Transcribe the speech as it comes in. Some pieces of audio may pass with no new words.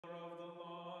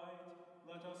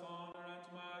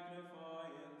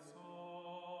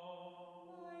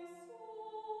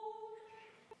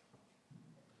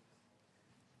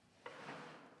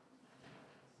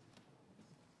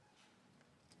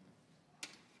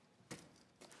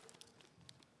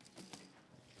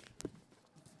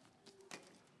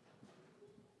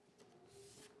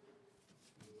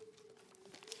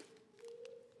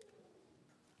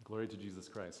Glory to Jesus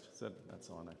Christ. That's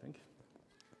on, I think.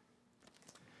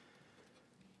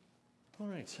 All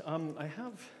right. I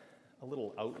have a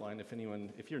little outline. If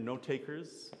you're note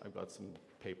takers, I've got some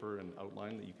paper and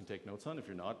outline that you can take notes on. If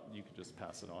you're not, you could just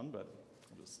pass it on. But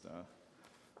I'll just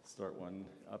start one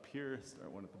up here,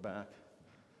 start one at the back.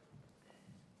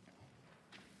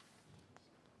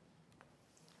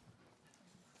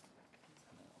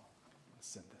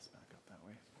 Send this back up that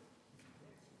way.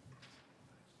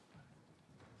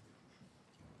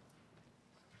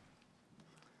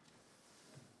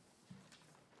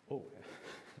 Oh,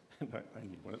 I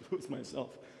need one of those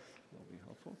myself. That'll be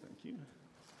helpful, thank you.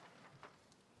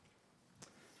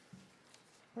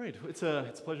 All right, it's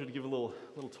a pleasure to give a little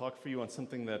talk for you on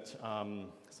something that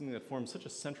forms such a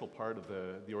central part of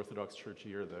the Orthodox Church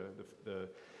year, the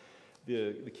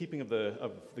keeping of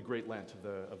the Great Lent,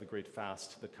 of the Great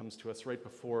Fast that comes to us right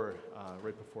before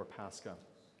Pascha.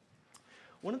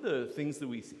 One of the things that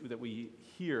we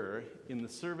hear in the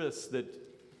service that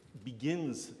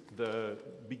begins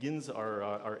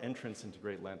our entrance into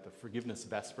Great Lent, the Forgiveness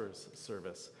Vespers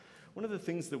service. One of the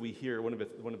things that we hear, one of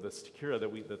the stichira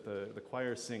that the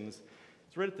choir sings,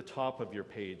 is right at the top of your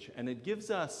page, and it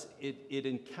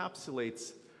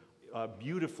encapsulates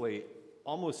beautifully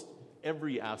almost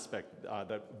every aspect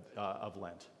of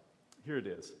Lent. Here it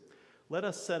is. Let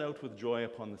us set out with joy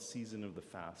upon the season of the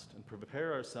fast and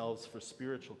prepare ourselves for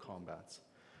spiritual combats.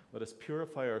 Let us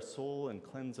purify our soul and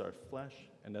cleanse our flesh,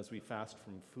 and as we fast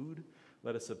from food,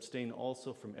 let us abstain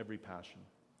also from every passion.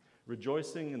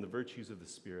 Rejoicing in the virtues of the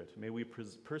Spirit, may we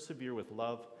persevere with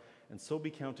love and so be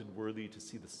counted worthy to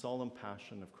see the solemn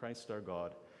passion of Christ our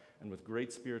God, and with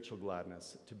great spiritual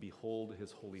gladness to behold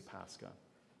his holy Pascha.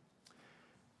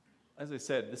 As I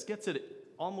said, this gets at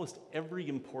almost every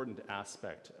important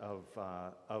aspect of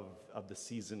the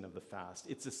season of the fast.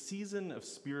 It's a season of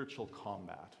spiritual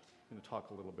combat. I'm going to talk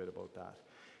a little bit about that.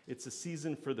 It's a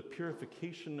season for the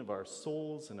purification of our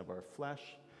souls and of our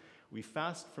flesh. We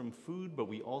fast from food, but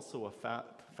we also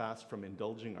fast from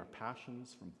indulging our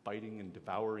passions, from biting and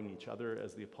devouring each other,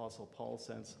 as the Apostle Paul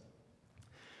says.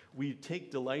 We take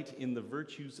delight in the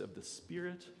virtues of the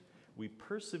Spirit. We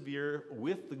persevere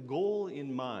with the goal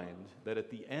in mind that at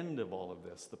the end of all of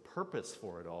this, the purpose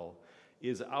for it all,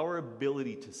 is our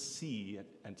ability to see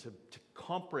and to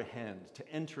comprehend, to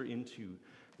enter into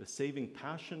the saving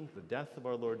passion, the death of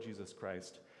our Lord Jesus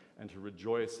Christ, and to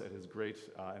rejoice at his great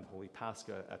and holy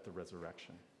Pascha at the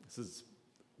resurrection. This is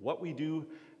what we do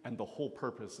and the whole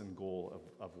purpose and goal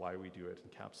of why we do it,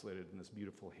 encapsulated in this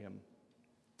beautiful hymn.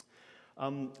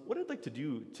 What I'd like to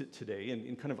do today,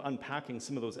 in kind of unpacking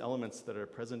some of those elements that are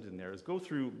present in there, is go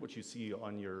through what you see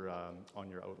on your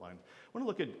outline. I want to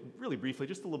look at, really briefly,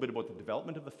 just a little bit about the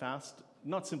development of the fast,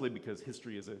 not simply because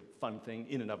history is a fun thing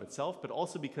in and of itself, but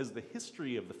also because the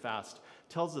history of the fast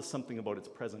tells us something about its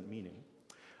present meaning.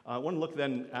 I want to look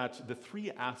then at the three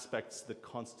aspects that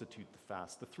constitute the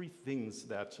fast, the three things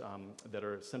that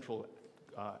are central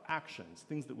actions,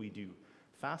 things that we do: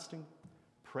 fasting,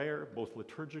 prayer, both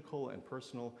liturgical and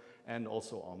personal, and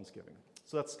also almsgiving.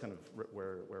 So that's kind of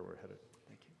where we're headed.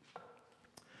 Thank you.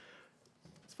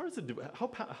 As far as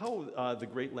how the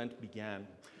Great Lent began,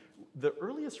 the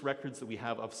earliest records that we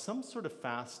have of some sort of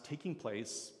fast taking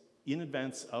place in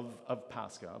advance of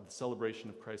Pascha, of the celebration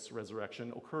of Christ's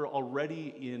resurrection, occur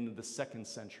already in the 2nd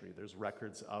century. There's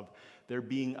records of there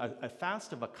being a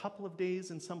fast of a couple of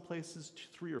days in some places,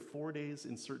 3 or 4 days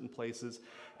in certain places,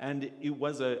 and it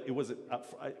was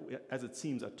as it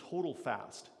seems, a total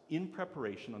fast in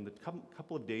preparation on the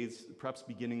couple of days, perhaps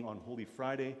beginning on Holy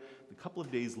Friday, the couple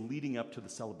of days leading up to the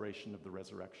celebration of the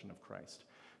resurrection of Christ.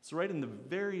 So right in the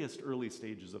various early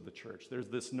stages of the church, there's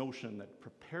this notion that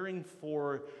preparing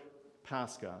for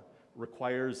Pascha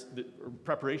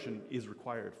preparation is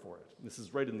required for it. This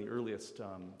is right in the earliest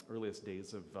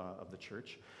days of the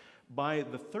church. By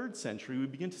the 3rd century, we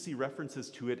begin to see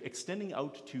references to it extending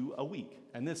out to a week,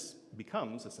 and this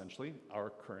becomes essentially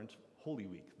our current Holy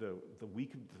Week, the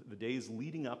week, the days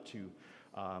leading up to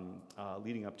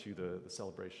the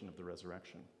celebration of the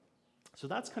resurrection. So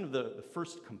that's kind of the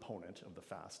first component of the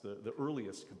fast, the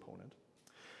earliest component.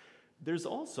 There's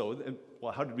also,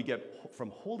 well, how did we get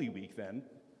from Holy Week then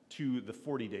to the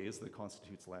 40 days that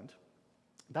constitutes Lent?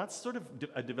 That's sort of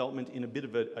a development in a bit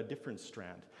of a different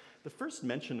strand. The first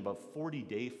mention of a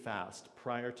 40-day fast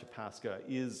prior to Pascha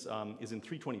is in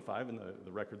 325 in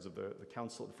the records of the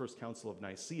First Council of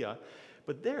Nicaea,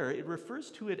 but there it refers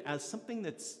to it as something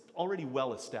that's already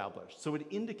well established. So it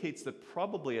indicates that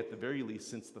probably at the very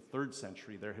least since the 3rd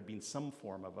century there had been some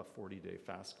form of a 40-day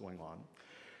fast going on.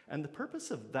 And the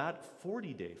purpose of that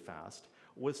 40-day fast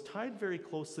was tied very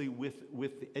closely with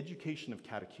the education of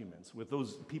catechumens, with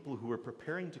those people who were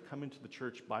preparing to come into the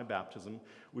church by baptism,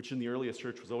 which in the earliest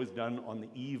church was always done on the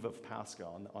eve of Pascha,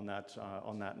 on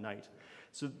that night.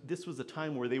 So this was a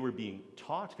time where they were being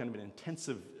taught, kind of an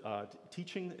intensive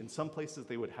teaching. In some places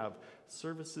they would have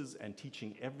services and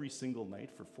teaching every single night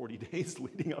for 40 days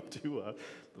leading up to,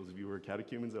 those of you who are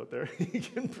catechumens out there, you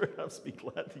can perhaps be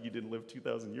glad that you didn't live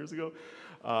 2,000 years ago.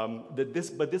 But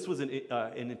this was an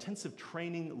intensive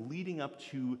training leading up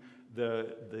to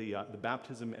the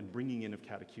baptism and bringing in of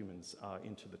catechumens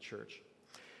into the church.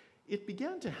 It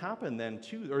began to happen then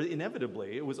too, or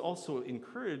inevitably, it was also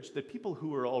encouraged that people who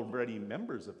were already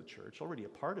members of the church, already a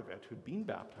part of it, who'd been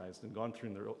baptized and gone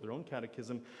through their own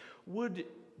catechism, would,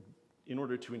 in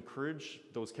order to encourage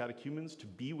those catechumens to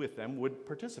be with them, would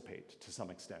participate to some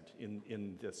extent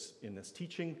in this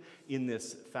teaching, in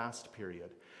this fast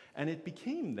period. And it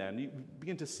became then, you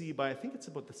begin to see by, I think it's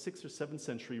about the 6th or 7th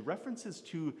century, references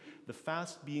to the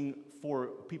fast being, for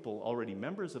people already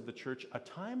members of the church, a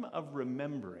time of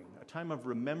remembering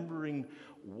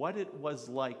what it was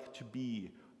like to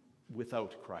be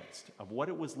without Christ, of what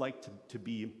it was like to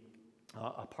be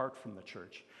apart from the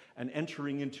church, and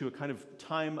entering into a kind of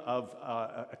time of,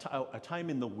 a time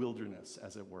in the wilderness,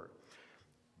 as it were.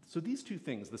 So these two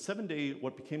things, the 7-day,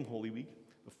 what became Holy Week,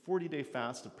 the 40-day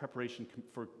fast of preparation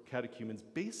for catechumens,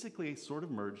 basically sort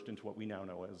of merged into what we now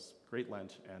know as Great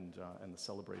Lent and the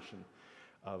celebration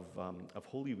of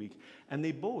Holy Week. And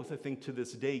they both, I think, to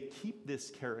this day, keep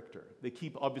this character. They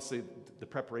keep, obviously, the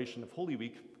preparation of Holy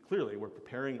Week. Clearly, we're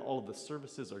preparing, all of the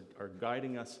services are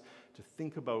guiding us to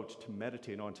think about, to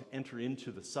meditate on, to enter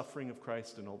into the suffering of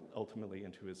Christ and ultimately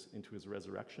into his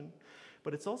resurrection.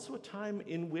 But it's also a time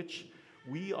in which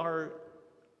we are,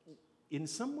 in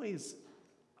some ways,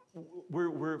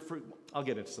 I'll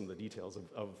get into some of the details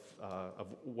of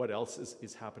what else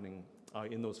is happening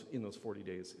in those 40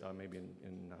 days, maybe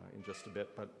in just a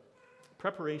bit. But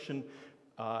preparation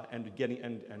and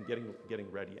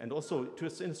getting ready, and also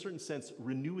in a certain sense,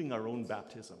 renewing our own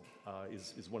baptism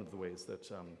is one of the ways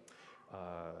that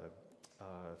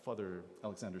Father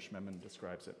Alexander Schmemann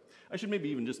describes it. I should maybe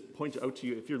even just point out to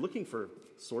you, if you're looking for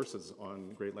sources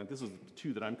on Great Lent, this is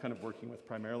two that I'm kind of working with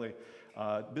primarily.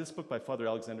 This book by Father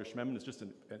Alexander Schmemann is just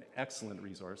an excellent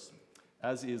resource,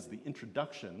 as is the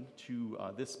introduction to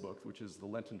this book, which is the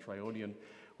Lenten Triodion,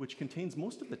 which contains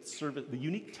most of the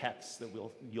unique texts that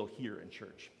you'll hear in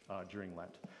church during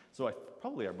Lent. So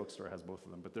probably our bookstore has both of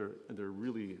them, but they're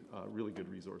really good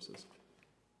resources.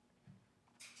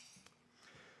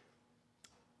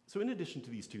 So in addition to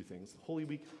these two things, Holy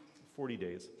Week, 40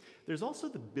 days, there's also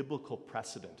the biblical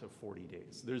precedent of 40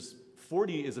 days.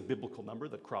 40 is a biblical number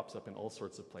that crops up in all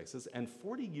sorts of places, and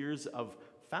 40 days of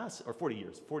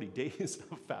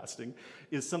fasting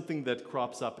is something that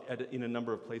crops up in a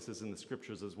number of places in the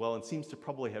scriptures as well, and seems to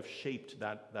probably have shaped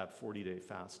that 40-day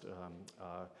fast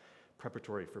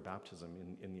preparatory for baptism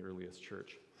in the earliest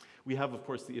church. We have, of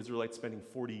course, the Israelites spending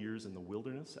 40 years in the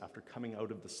wilderness after coming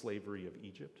out of the slavery of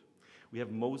Egypt. We have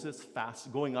Moses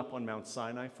going up on Mount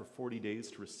Sinai for 40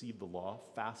 days to receive the law,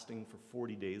 fasting for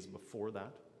 40 days before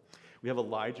that. We have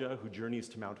Elijah who journeys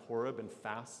to Mount Horeb and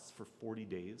fasts for 40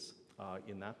 days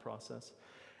in that process.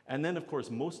 And then, of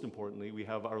course, most importantly, we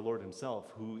have our Lord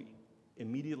himself, who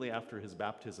immediately after his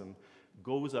baptism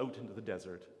goes out into the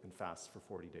desert and fasts for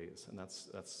 40 days. And that's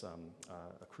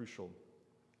a crucial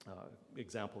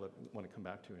example that I want to come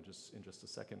back to in just a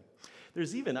second.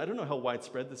 There's even, I don't know how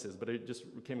widespread this is, but I just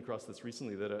came across this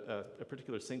recently, that a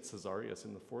particular Saint Caesarius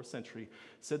in the 4th century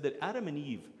said that Adam and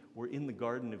Eve were in the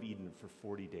Garden of Eden for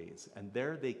 40 days, and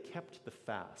there they kept the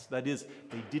fast. That is,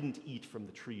 they didn't eat from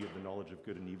the tree of the knowledge of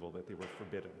good and evil that they were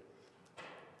forbidden.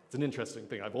 It's an interesting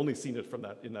thing. I've only seen it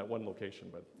in that one location,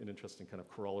 but an interesting kind of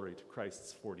corollary to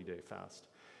Christ's 40-day fast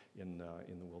in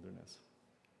the wilderness.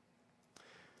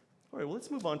 All right, well,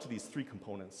 let's move on to these three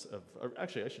components or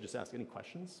actually, I should just ask, any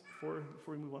questions before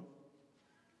we move on?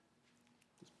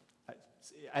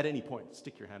 At any point,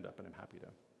 stick your hand up, and I'm happy to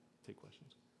take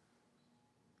questions.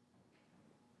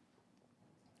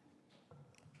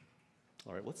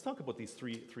 All right, let's talk about these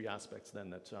three aspects then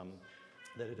that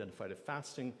identified: of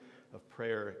fasting, of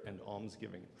prayer, and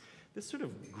almsgiving. This sort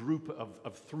of group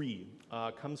of three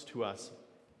comes to us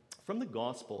from the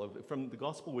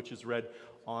gospel which is read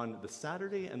on the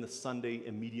Saturday and the Sunday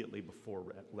immediately before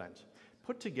Lent.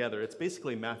 Put together, it's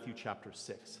basically Matthew chapter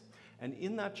 6. And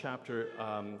in that chapter,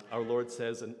 our Lord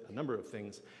says a number of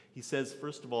things. He says,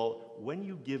 first of all, when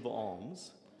you give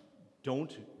alms,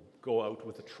 don't go out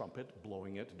with a trumpet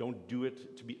blowing it. Don't do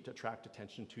it to attract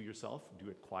attention to yourself. Do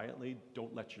it quietly.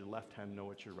 Don't let your left hand know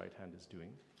what your right hand is doing.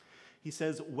 He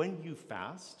says, when you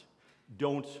fast,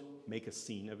 Don't make a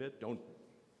scene of it. Don't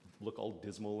look all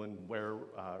dismal and wear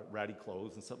ratty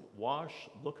clothes and stuff. Wash,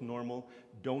 look normal.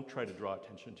 Don't try to draw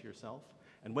attention to yourself.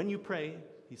 And when you pray,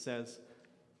 he says,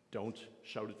 don't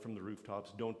shout it from the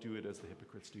rooftops. Don't do it as the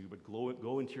hypocrites do, but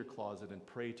go into your closet and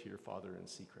pray to your Father in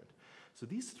secret. So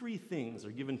these three things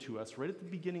are given to us right at the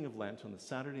beginning of Lent on the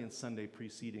Saturday and Sunday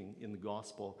preceding in the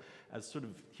Gospel as sort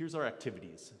of, here's our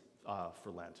activities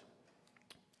for Lent.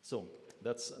 So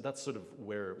that's sort of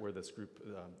where this group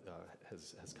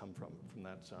has come from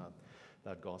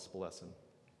that Gospel lesson.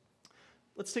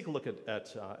 Let's take a look at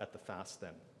the fast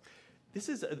then. This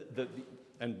is,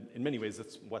 and in many ways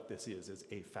that's what this is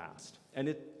a fast.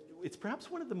 And it's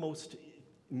perhaps one of the most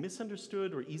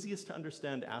misunderstood or easiest to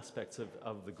understand aspects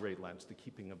of the Great Lent, the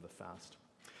keeping of the fast.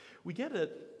 We get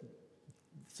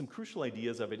some crucial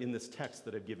ideas of it in this text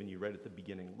that I've given you right at the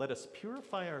beginning. Let us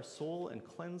purify our soul and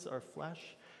cleanse our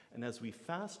flesh, and as we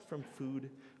fast from food,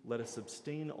 let us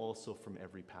abstain also from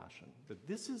every passion. That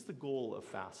this is the goal of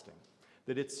fasting,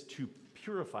 that it's to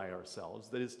purify ourselves,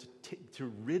 that is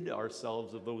to rid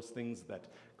ourselves of those things that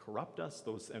corrupt us,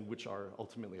 and which are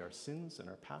ultimately our sins and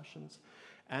our passions.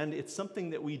 And it's something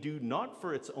that we do not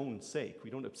for its own sake. We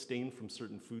don't abstain from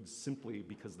certain foods simply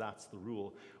because that's the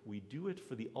rule. We do it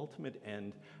for the ultimate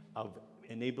end of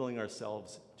enabling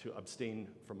ourselves to abstain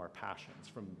from our passions,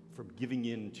 from giving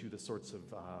in to the sorts of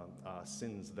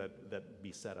sins that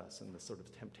beset us and the sort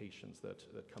of temptations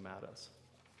that come at us.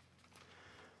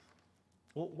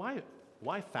 Well,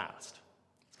 why fast?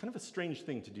 It's kind of a strange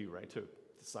thing to do, right? To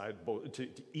decide to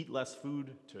eat less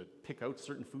food, to pick out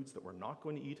certain foods that we're not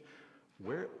going to eat.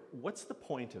 What's the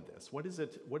point of this? What is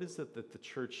it that the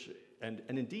church, and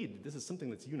indeed, this is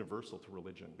something that's universal to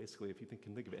religion. Basically, if you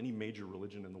can think of any major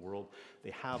religion in the world,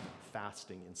 they have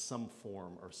fasting in some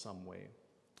form or some way.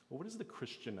 Well, what is the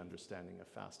Christian understanding of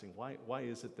fasting? Why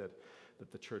is it that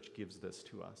the church gives this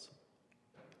to us?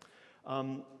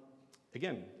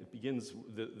 Again, it begins,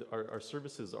 our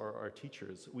services are our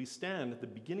teachers. We stand at the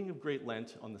beginning of Great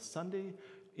Lent on the Sunday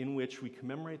in which we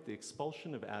commemorate the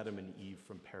expulsion of Adam and Eve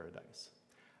from paradise.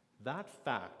 That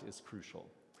fact is crucial.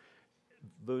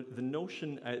 The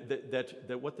notion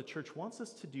that what the church wants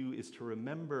us to do is to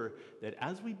remember that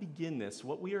as we begin this,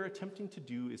 what we are attempting to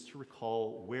do is to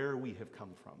recall where we have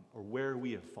come from, or where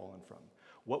we have fallen from,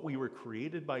 what we were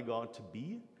created by God to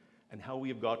be, and how we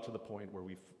have got to the point where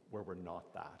we're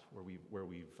not that, where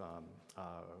we've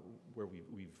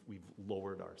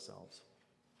lowered ourselves.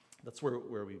 That's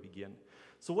where we begin.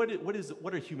 So what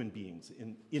are human beings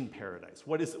in paradise?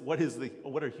 What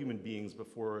are human beings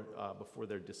before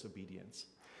their disobedience?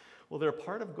 Well, they're a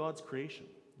part of God's creation.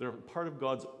 They're a part of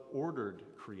God's ordered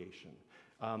creation.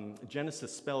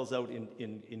 Genesis spells out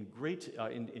in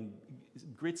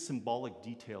great symbolic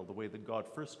detail the way that God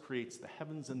first creates the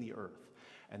heavens and the earth,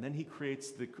 and then he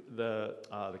creates the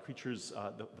creatures,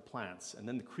 the plants, and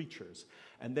then the creatures,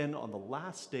 and then on the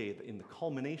last day, in the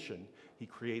culmination, he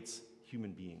creates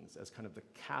human beings as kind of the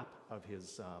cap of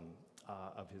his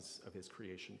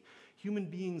creation. Human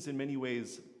beings, in many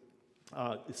ways,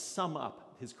 sum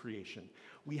up his creation.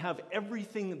 We have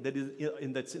everything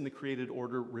that's in the created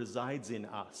order resides in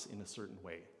us in a certain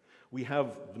way. We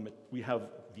have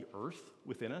the earth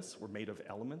within us. We're made of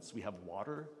elements. We have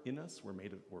water in us. We're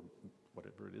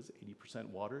whatever it is, 80%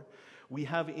 water. We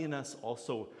have in us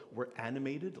also, we're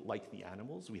animated like the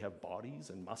animals. We have bodies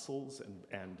and muscles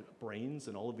and brains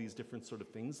and all of these different sort of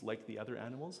things like the other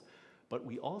animals. But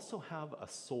we also have a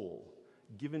soul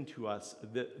given to us,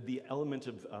 the element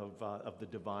of the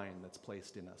divine that's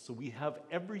placed in us. So we have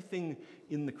everything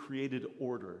in the created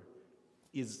order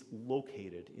is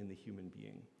located in the human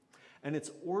being. And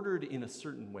it's ordered in a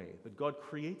certain way, that God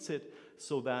creates it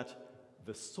so that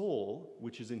the soul,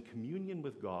 which is in communion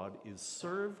with God, is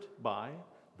served by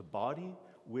the body,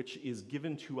 which is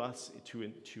given to us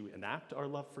to enact our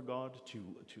love for God,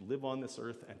 to live on this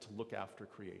earth, and to look after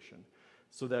creation.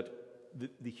 So that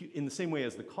in the same way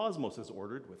as the cosmos is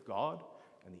ordered with God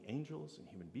and the angels and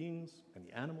human beings and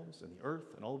the animals and the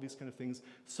earth and all of these kind of things,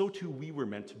 so too we were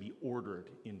meant to be ordered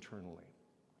internally.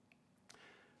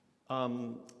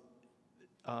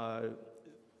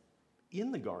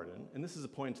 In the garden, and this is a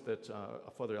point that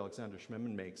Father Alexander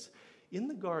Schmemann makes, in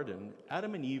the garden,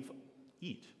 Adam and Eve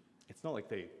eat. It's not like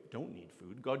they don't need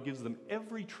food. God gives them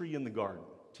every tree in the garden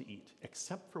to eat,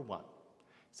 except for one.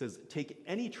 He says,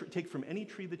 take from any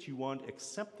tree that you want,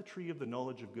 except the tree of the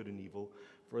knowledge of good and evil,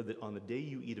 for that on the day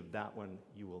you eat of that one,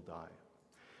 you will die.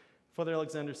 Father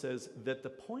Alexander says that the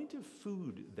point of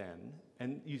food then,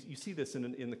 and you see this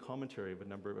in the commentary of a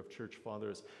number of church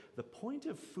fathers, the point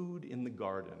of food in the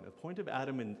garden, the point of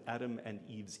Adam and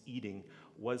Eve's eating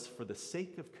was for the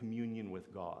sake of communion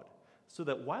with God, so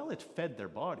that while it fed their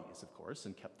bodies, of course,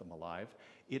 and kept them alive,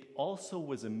 it also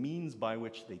was a means by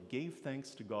which they gave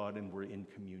thanks to God and were in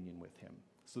communion with him.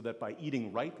 So that by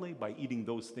eating rightly, by eating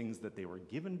those things that they were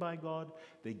given by God,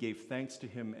 they gave thanks to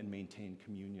him and maintained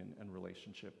communion and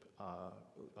relationship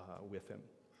with him.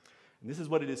 And this is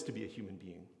what it is to be a human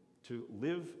being, to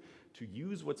live, to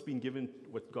use what's been given,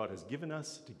 what God has given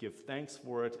us, to give thanks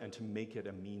for it, and to make it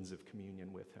a means of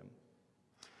communion with him.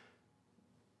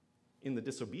 In the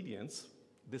disobedience,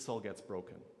 this all gets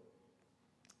broken.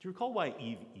 Do you recall why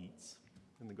Eve eats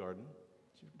in the garden?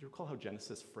 Do you recall how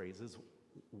Genesis phrases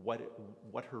what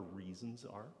her reasons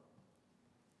are?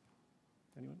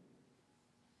 Anyone?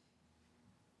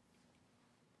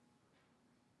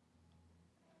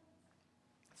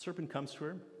 The serpent comes to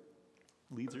her,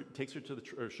 leads her, takes her to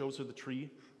or shows her the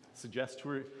tree, suggests to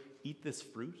her, eat this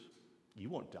fruit. You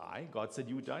won't die. God said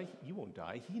you would die. You won't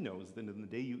die. He knows that in the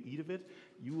day you eat of it,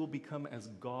 you will become as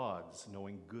gods,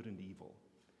 knowing good and evil.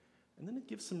 And then it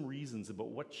gives some reasons about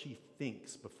what she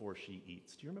thinks before she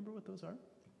eats. Do you remember what those are?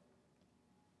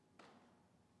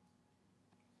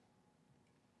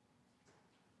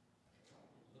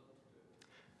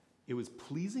 It was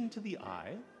pleasing to the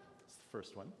eye. That's the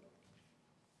first one.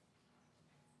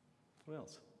 What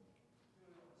else?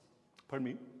 Pardon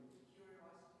me?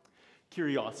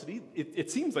 Curiosity.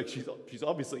 It seems like she's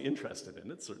obviously interested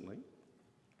in it, certainly. It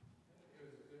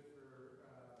was good for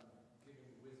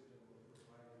giving wisdom or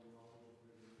providing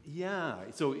knowledge. Yeah,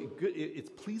 so it's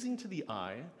pleasing to the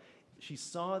eye. She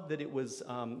saw that it was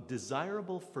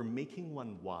desirable for making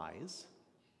one wise.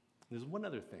 There's one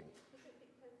other thing. Because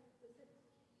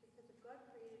if God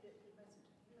created it, he's not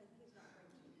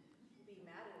going to be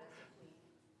mad at us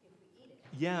if we eat it.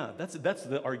 Yeah, that's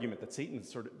the argument that Satan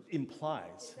sort of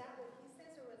implies. Is that what he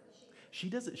says, or what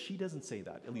She doesn't say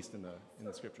that, at least in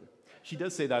the scripture. She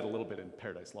does say that a little bit in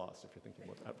Paradise Lost, if you're thinking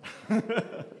about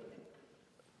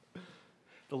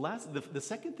that. The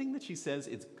second thing that she says,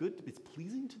 it's good, it's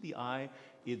pleasing to the eye,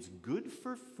 it's good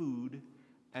for food,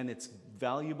 and it's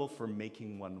valuable for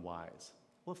making one wise.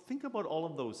 Well, think about all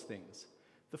of those things.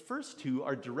 The first two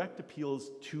are direct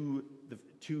appeals to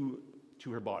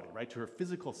her body, right? To her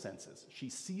physical senses. She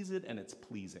sees it and it's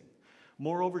pleasing.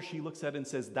 Moreover, she looks at it and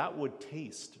says, that would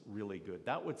taste really good.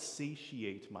 That would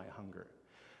satiate my hunger.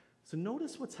 So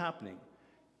notice what's happening.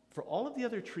 For all of the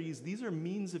other trees, these are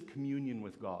means of communion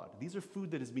with God. These are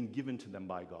food that has been given to them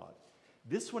by God.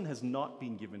 This one has not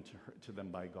been given to them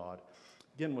by God.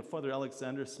 Again, what Father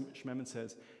Alexander Schmemann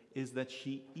says is that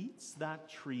she eats that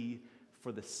tree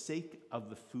for the sake of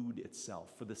the food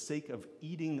itself, for the sake of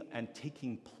eating and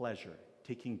taking pleasure,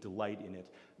 taking delight in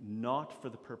it, not for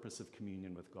the purpose of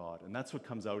communion with God. And that's what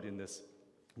comes out in this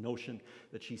notion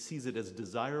that she sees it as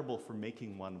desirable for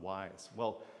making one wise.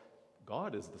 Well,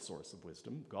 God is the source of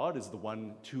wisdom. God is the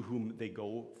one to whom they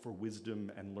go for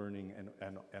wisdom and learning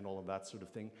and all of that sort of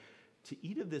thing. To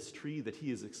eat of this tree that he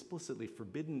is explicitly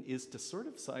forbidden is to sort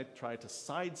of try to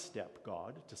sidestep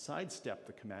God, to sidestep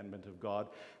the commandment of God,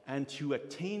 and to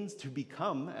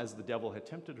become, as the devil had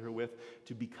tempted her with,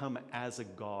 to become as a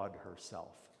god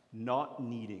herself, not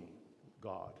needing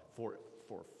God for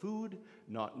food,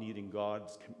 not needing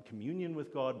God's communion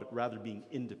with God, but rather being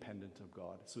independent of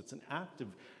God. So it's an act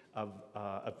of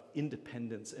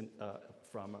independence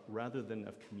from rather than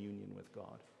of communion with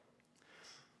God.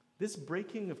 This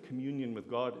breaking of communion with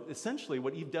God, essentially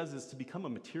what Eve does is to become a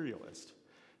materialist.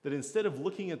 That instead of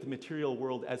looking at the material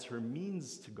world as her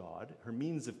means to God, her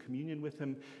means of communion with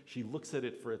him, she looks at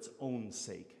it for its own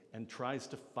sake and tries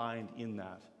to find in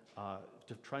that,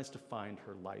 tries to find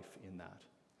her life in that.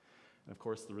 And of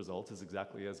course, the result is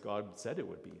exactly as God said it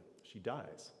would be. She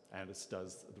dies, and as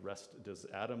does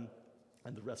Adam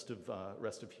and the rest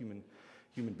of human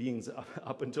beings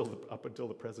up until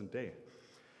the present day.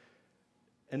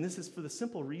 And this is for the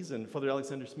simple reason, Father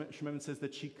Alexander Schmemann says,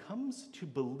 that she comes to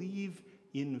believe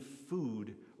in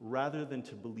food rather than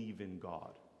to believe in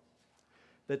God.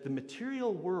 That the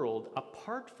material world,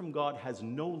 apart from God, has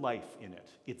no life in it.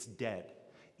 It's dead.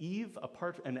 Eve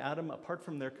and Adam, apart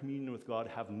from their communion with God,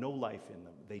 have no life in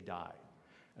them. They die.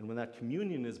 And when that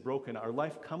communion is broken, our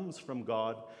life comes from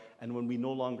God, and when we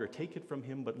no longer take it from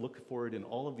him, but look for it in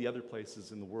all of the other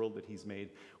places in the world that he's made,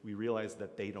 we realize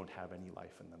that they don't have any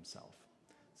life in themselves.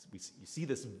 You see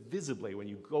this visibly when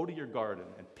you go to your garden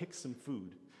and pick some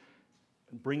food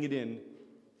and bring it in,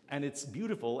 and it's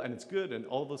beautiful and it's good and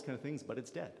all those kind of things, but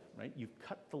it's dead, right? You've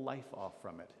cut the life off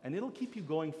from it. And it'll keep you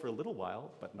going for a little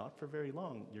while, but not for very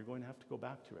long. You're going to have to go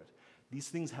back to it. These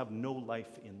things have no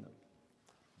life in them.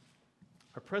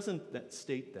 Our present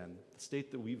state then, the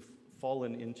state that we've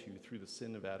fallen into through the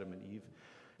sin of Adam and Eve,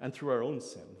 and through our own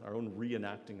sin, our own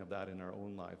reenacting of that in our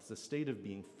own lives. The state of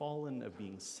being fallen, of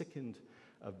being sickened,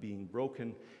 of being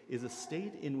broken, is a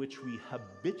state in which we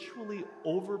habitually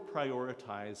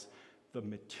over-prioritize the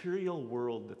material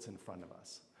world that's in front of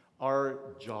us. Our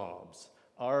jobs,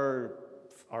 our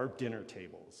dinner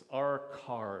tables, our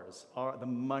cars, the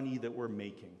money that we're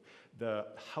making, the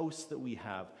house that we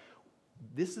have.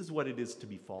 This is what it is to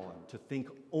be fallen, to think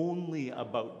only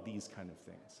about these kind of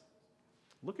things.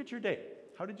 Look at your day.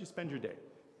 How did you spend your day?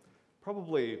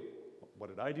 Probably, what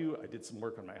did I do? I did some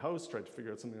work on my house, tried to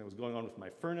figure out something that was going on with my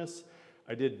furnace.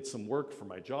 I did some work for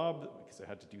my job because I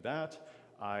had to do that.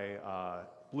 I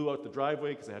blew out the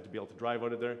driveway because I had to be able to drive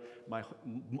out of there.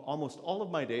 Almost all of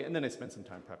my day, and then I spent some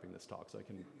time prepping this talk, so I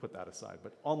can put that aside,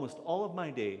 but almost all of my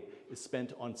day is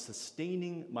spent on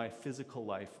sustaining my physical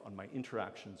life, on my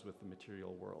interactions with the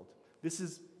material world. This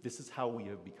is how we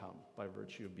have become by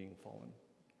virtue of being fallen.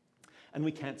 And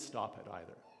we can't stop it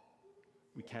either.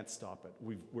 We can't stop it.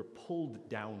 We're pulled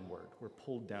downward. We're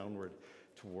pulled downward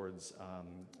towards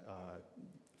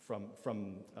from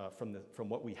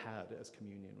what we had as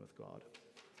communion with God.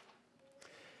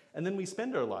 And then we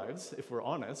spend our lives, if we're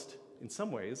honest, in some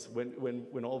ways,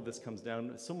 when all of this comes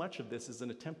down, so much of this is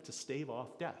an attempt to stave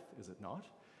off death, is it not?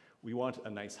 We want a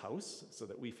nice house so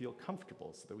that we feel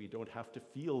comfortable, so that we don't have to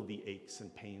feel the aches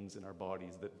and pains in our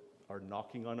bodies that are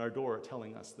knocking on our door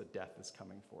telling us that death is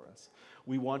coming for us.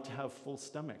 We want to have full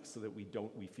stomachs so that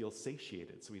we feel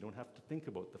satiated, so we don't have to think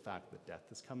about the fact that death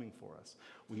is coming for us.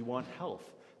 We want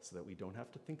health so that we don't have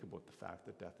to think about the fact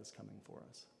that death is coming for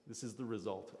us. This is the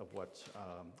result of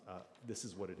this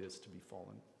is what it is to be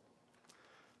fallen.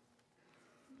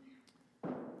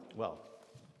 Well,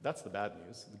 that's the bad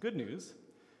news. The good news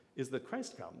is that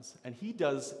Christ comes and he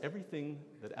does everything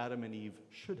that Adam and Eve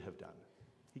should have done.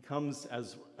 He comes,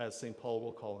 as St. Paul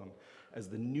will call him, as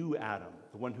the new Adam,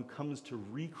 the one who comes to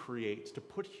recreate, to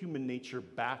put human nature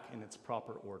back in its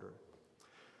proper order.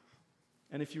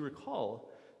 And if you recall,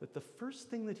 that the first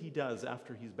thing that he does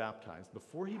after he's baptized,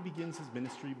 before he begins his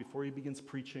ministry, before he begins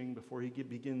preaching, before he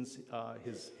begins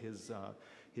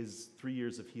his 3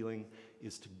 years of healing,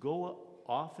 is to go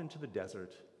off into the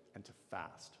desert and to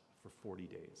fast for 40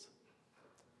 days.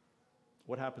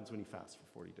 What happens when he fasts for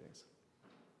 40 days?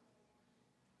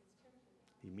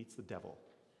 He meets the devil.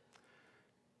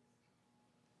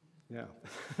 Yeah,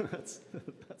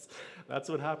 that's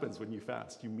what happens when you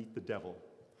fast. You meet the devil.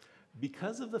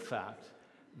 Because of the fact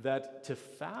that to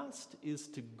fast is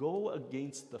to go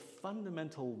against the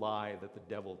fundamental lie that the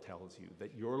devil tells you,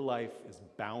 that your life is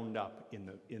bound up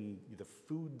in the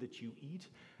food that you eat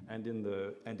and in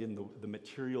the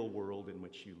material world in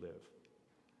which you live.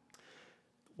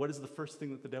 What is the first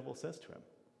thing that the devil says to him?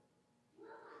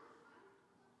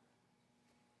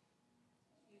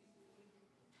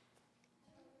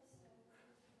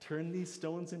 Turn these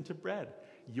stones into bread.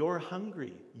 You're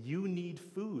hungry. You need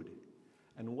food.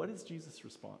 And what is Jesus'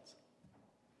 response?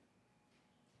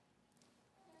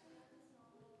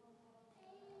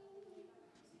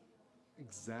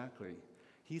 Exactly.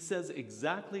 He says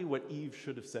exactly what Eve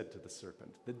should have said to the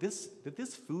serpent. That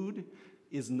this food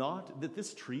is not, that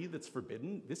this tree that's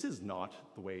forbidden, this is not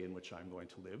the way in which I'm going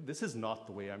to live. This is not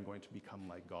the way I'm going to become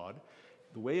like God.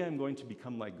 The way I'm going to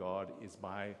become like God is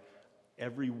by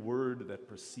every word that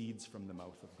proceeds from the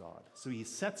mouth of God. So he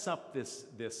sets up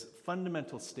this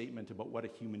fundamental statement about what a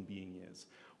human being is.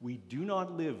 We do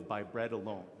not live by bread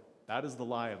alone. That is the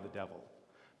lie of the devil.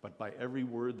 But by every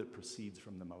word that proceeds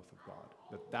from the mouth of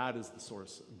God. That is the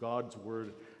source. God's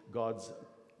word, God's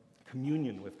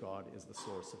communion with God is the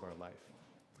source of our life.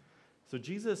 So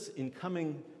Jesus, in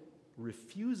coming,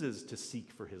 refuses to seek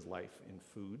for his life in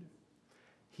food.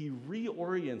 He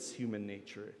reorients human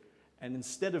nature. And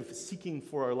instead of seeking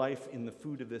for our life in the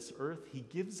food of this earth, he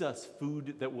gives us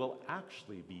food that will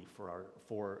actually be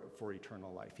for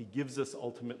eternal life. He gives us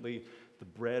ultimately the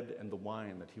bread and the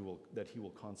wine that he will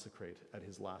consecrate at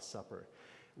his Last Supper.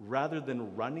 Rather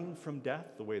than running from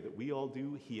death the way that we all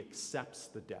do, he accepts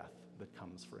the death that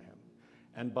comes for him.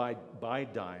 And by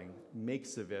dying,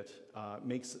 makes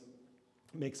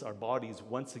our bodies,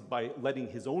 by letting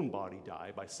his own body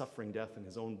die, by suffering death in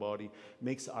his own body,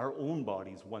 makes our own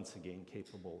bodies once again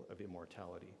capable of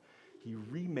immortality. He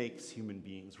remakes human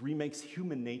beings, remakes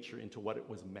human nature into what it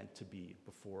was meant to be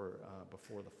before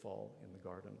the fall in the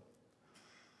garden.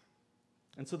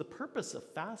 And so the purpose of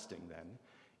fasting, then,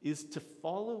 is to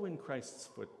follow in Christ's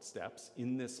footsteps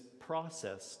in this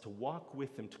process, to walk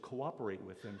with him, to cooperate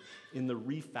with him in the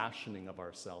refashioning of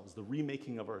ourselves, the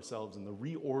remaking of ourselves, and the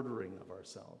reordering of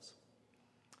ourselves.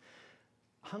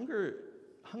 Hunger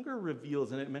hunger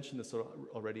reveals, and I mentioned this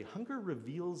already, hunger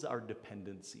reveals our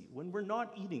dependency. When we're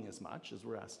not eating as much as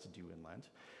we're asked to do in Lent,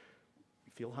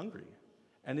 we feel hungry.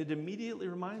 And it immediately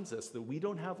reminds us that we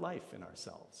don't have life in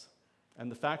ourselves.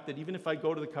 And the fact that even if I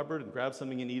go to the cupboard and grab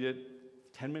something and eat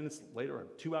it, 10 minutes later or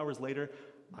 2 hours later,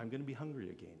 I'm going to be hungry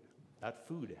again. That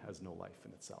food has no life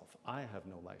in itself. I have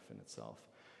no life in itself.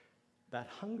 That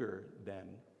hunger, then,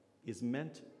 is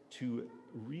meant to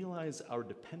realize our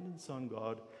dependence on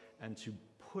God and to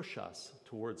push us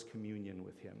towards communion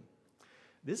with Him.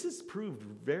 This is proved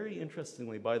very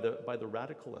interestingly by the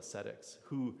radical ascetics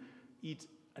who eat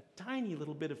a tiny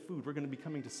little bit of food. We're going to be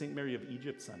coming to St. Mary of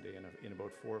Egypt Sunday in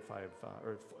about 4 or 5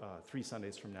 or 3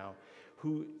 Sundays from now,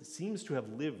 who seems to have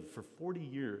lived for 40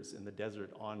 years in the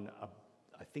desert on,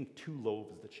 I think, 2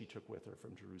 loaves that she took with her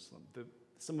from Jerusalem.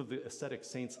 Some of the ascetic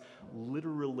saints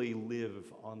literally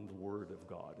live on the Word of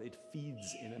God. It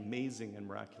feeds in amazing and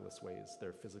miraculous ways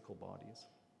their physical bodies.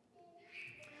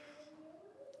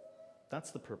 That's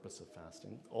the purpose of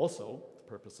fasting. Also, the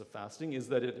purpose of fasting is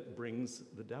that it brings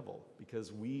the devil,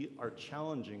 because we are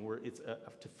challenging,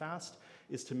 to fast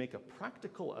is to make a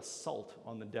practical assault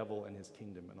on the devil and his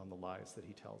kingdom and on the lies that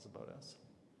he tells about us.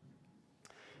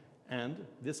 And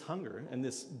this hunger and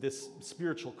this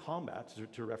spiritual combat,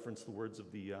 to reference the words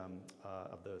of the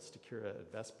Stichira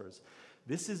at Vespers,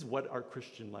 this is what our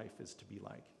Christian life is to be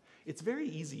like. It's very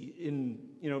easy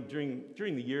during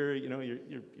the year, you're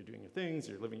doing your things,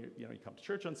 you're living you come to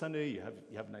church on Sunday, you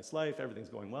have a nice life, everything's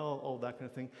going well, all that kind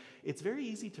of thing. It's very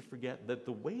easy to forget that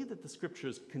the way that the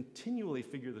scriptures continually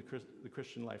figure the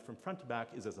Christian life from front to back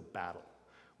is as a battle.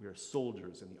 We are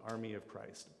soldiers in the army of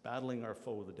Christ, battling our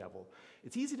foe, the devil.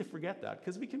 It's easy to forget that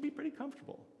because we can be pretty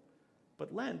comfortable.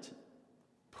 But Lent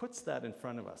puts that in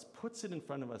front of us, puts it in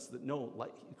front of us that no,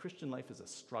 Christian life is a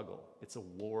struggle. It's a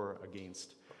war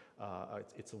against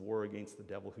the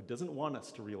devil, who doesn't want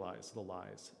us to realize the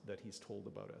lies that he's told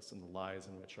about us and the lies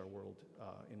in which our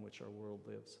world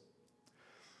lives.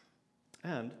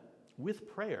 And with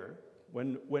prayer,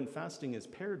 when fasting is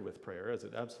paired with prayer, as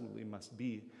it absolutely must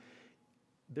be,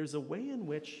 there's a way in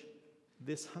which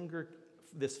this hunger,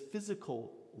 this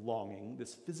physical longing,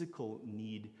 this physical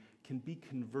need can be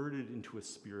converted into a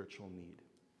spiritual need.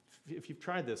 If you've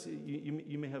tried this,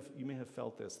 you may have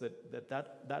felt this,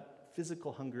 that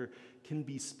physical hunger can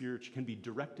be spiritual, can be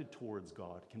directed towards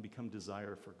God, can become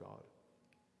desire for God.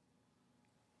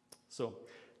 So,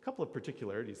 a couple of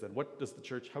particularities then. What does the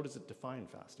church, how does it define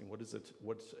fasting? What does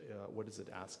it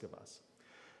ask of us?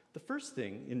 The first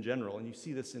thing in general, and you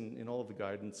see this in all of the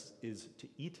guidance, is to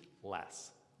eat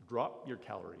less. Drop your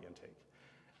calorie intake.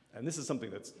 And this is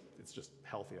something it's just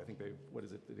healthy. I think they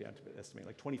estimate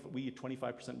we eat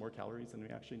 25% more calories than we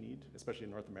actually need, especially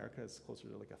in North America. It's closer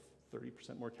to like a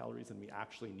 30% more calories than we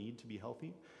actually need to be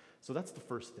healthy. So that's the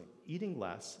first thing. Eating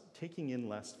less, taking in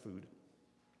less food,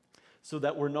 so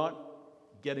that we're not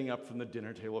getting up from the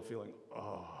dinner table feeling,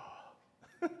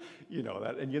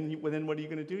 that. And then what are you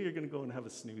going to do? You're going to go and have a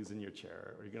snooze in your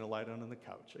chair, or you're going to lie down on the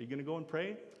couch. Are you going to go and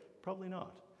pray? Probably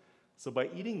not. So by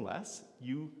eating less,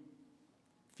 you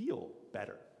feel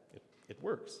better. It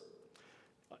works.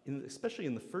 Especially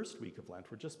in the first week of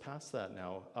Lent, we're just past that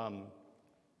now.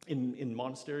 In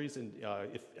monasteries,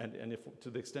 if to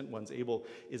the extent one's able,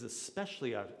 is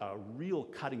especially a real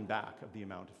cutting back of the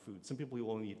amount of food. Some people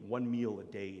will only eat 1 meal a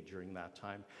day during that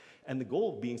time, and the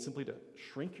goal being simply to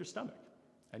shrink your stomach.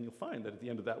 And you'll find that at the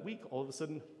end of that week, all of a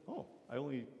sudden, I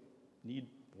only need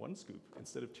 1 scoop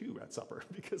instead of 2 at supper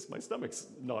because my stomach's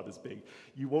not as big.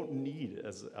 You won't need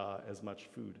as much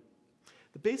food.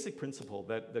 The basic principle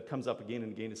that comes up again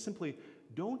and again is simply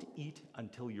don't eat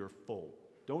until you're full.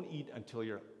 Don't eat until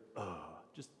you're,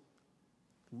 just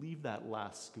leave that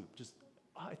last scoop. Just,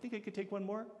 I think I could take 1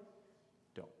 more.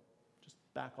 Don't. Just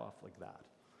back off like that.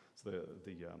 It's the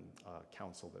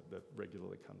counsel that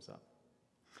regularly comes up.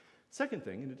 Second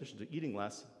thing, in addition to eating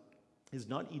less, is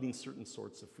not eating certain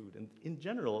sorts of food. And in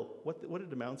general, what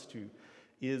it amounts to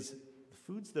is the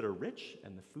foods that are rich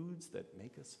and the foods that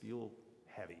make us feel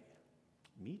heavy.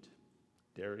 Meat,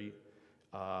 dairy,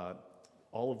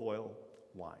 olive oil,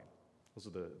 wine. Those are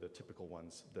the typical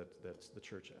ones that the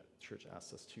church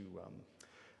asks us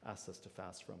to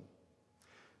fast from.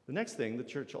 The next thing the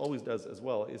church always does as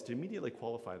well is to immediately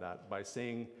qualify that by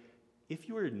saying, if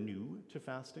you are new to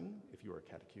fasting, if you are a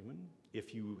catechumen,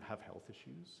 if you have health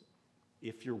issues,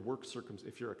 if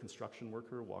you're a construction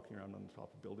worker walking around on the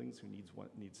top of buildings who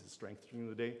needs his strength during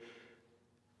the day,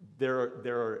 there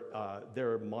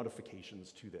are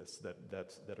modifications to this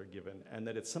that are given, and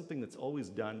that it's something that's always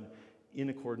done in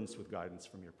accordance with guidance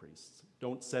from your priests.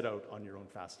 Don't set out on your own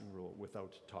fasting rule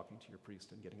without talking to your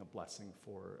priest and getting a blessing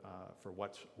for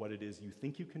what it is you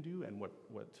think you can do and what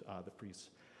the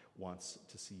priest wants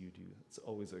to see you do. It's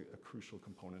always a crucial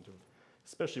component of,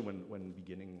 especially when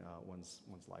beginning one's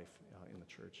life in the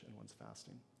church and one's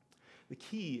fasting. The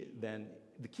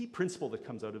key principle that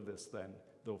comes out of this then,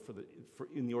 though,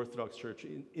 in the Orthodox Church,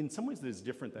 in some ways that is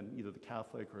different than either the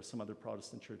Catholic or some other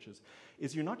Protestant churches,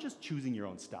 is you're not just choosing your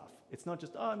own stuff. It's not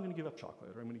just, I'm going to give up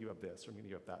chocolate, or I'm going to give up this, or I'm going to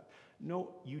give up that.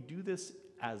 No, you do this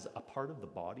as a part of the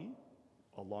body,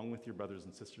 along with your brothers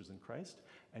and sisters in Christ,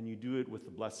 and you do it with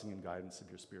the blessing and guidance of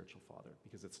your spiritual father,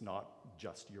 because it's not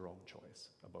just your own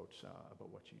choice about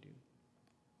what you do.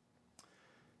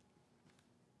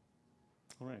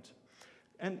 All right.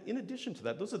 And in addition to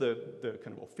that, those are the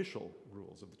kind of official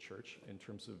rules of the church in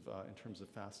terms of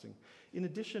fasting. In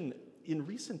addition, in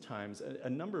recent times, a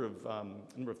number of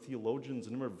theologians,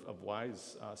 a number of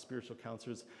wise spiritual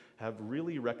counselors have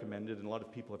really recommended, and a lot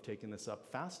of people have taken this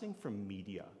up, fasting from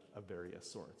media of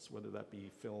various sorts, whether that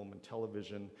be film and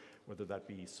television, whether that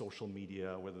be social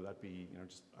media, whether that be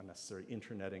just unnecessary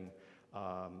interneting,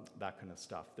 that kind of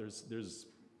stuff.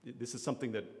 This is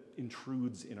something that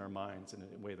intrudes in our minds in a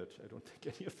way that I don't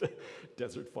think any of the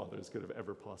Desert Fathers could have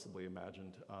ever possibly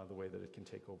imagined, the way that it can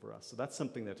take over us. So that's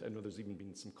something that I know there's even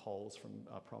been some calls from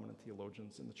prominent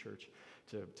theologians in the church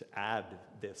to add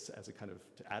this as to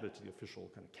add it to the official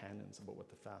kind of canons about what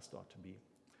the fast ought to be.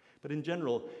 But in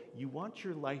general, you want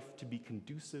your life to be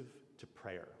conducive to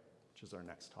prayer, which is our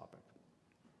next topic.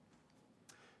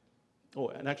 Oh,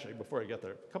 and actually, before I get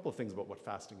there, a couple of things about what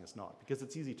fasting is not, because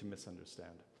it's easy to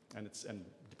misunderstand. And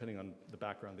depending on the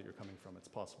background that you're coming from, it's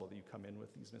possible that you come in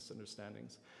with these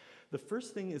misunderstandings. The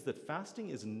first thing is that fasting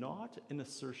is not an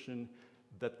assertion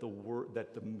that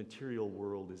the material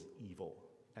world is evil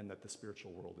and that the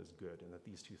spiritual world is good, and that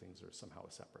these two things are somehow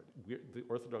separate. The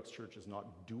Orthodox Church is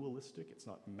not dualistic, it's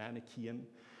not Manichaean.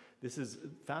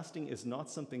 Fasting is not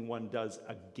something one does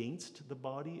against the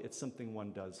body, it's something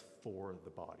one does for the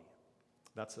body.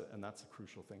 That's a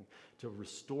crucial thing, to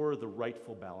restore the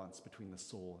rightful balance between the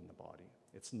soul and the body.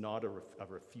 It's not a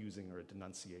refusing or a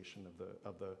denunciation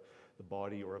of the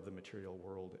body or of the material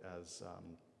world as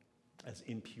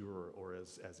impure or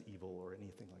as evil or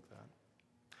anything like that.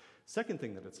 Second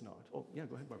thing that it's not. Oh, yeah,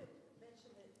 go ahead, Barbara. Mention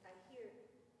that I hear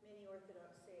many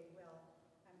Orthodox say, well,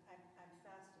 I'm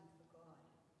fasting for God.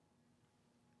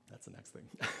 That's the next thing.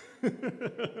 Because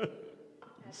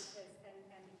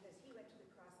he went to the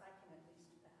cross, I can at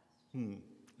least fast.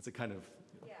 It's a kind of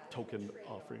token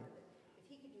offering. If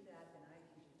he can do that, then I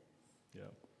can do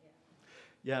this.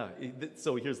 Yeah.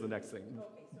 So here's the next thing.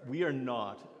 Okay, sorry. We are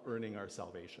not earning our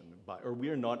salvation or we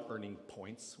are not earning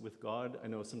points with God. I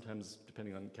know sometimes,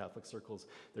 depending on Catholic circles,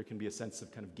 there can be a sense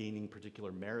of kind of gaining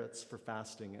particular merits for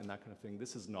fasting and that kind of thing.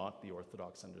 This is not the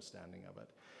Orthodox understanding of it.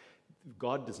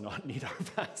 God does not need our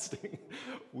fasting.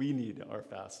 We need our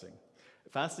fasting.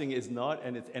 Fasting is not,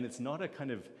 and it's not a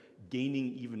kind of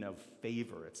gaining even of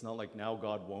favor. It's not like now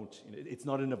God won't, it's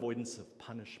not an avoidance of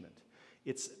punishment.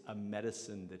 It's a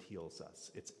medicine that heals us.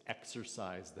 It's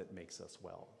exercise that makes us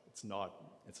well. It's not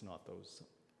those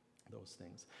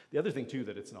things. The other thing too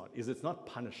that it's not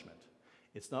punishment.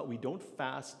 It's not, we don't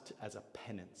fast as a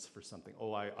penance for something.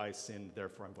 Oh, I sinned,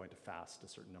 therefore I'm going to fast a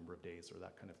certain number of days or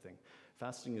that kind of thing.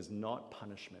 Fasting is not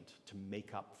punishment to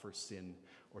make up for sin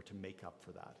or to make up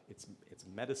for that. It's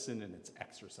medicine and it's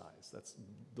exercise.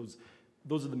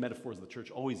 Those are the metaphors the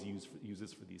church always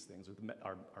uses for these things,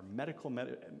 are medical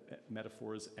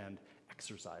metaphors and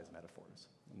exercise metaphors.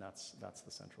 And that's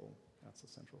the central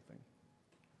thing.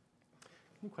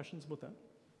 Any questions about that?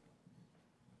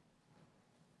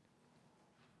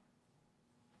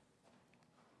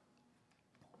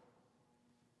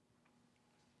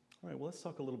 All right, well, let's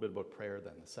talk a little bit about prayer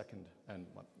then, the second, and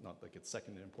not like it's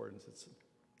second in importance, it's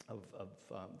of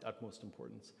utmost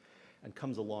importance, and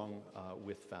comes along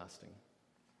with fasting.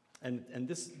 And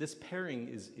this pairing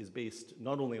is based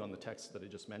not only on the text that I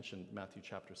just mentioned, Matthew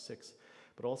chapter 6,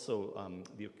 but also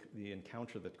the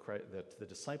encounter that the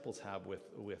disciples have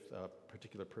with a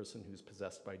particular person who's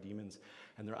possessed by demons,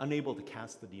 and they're unable to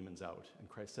cast the demons out. And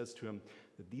Christ says to him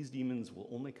that these demons will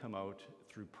only come out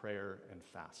through prayer and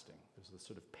fasting. There's this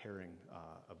sort of pairing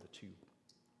of the two.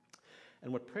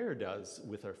 And what prayer does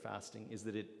with our fasting is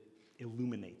that it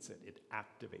illuminates it, it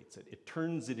activates it, it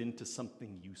turns it into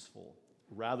something useful,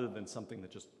 rather than something that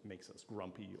just makes us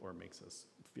grumpy or makes us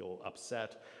feel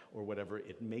upset or whatever.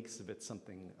 It makes of it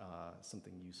something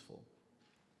useful.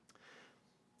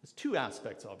 There's two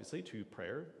aspects, obviously, to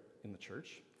prayer in the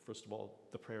church. First of all,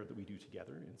 the prayer that we do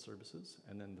together in services,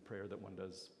 and then the prayer that one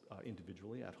does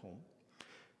individually at home.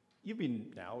 You've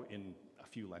been now in a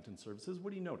few Lenten services.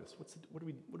 What do you notice? What are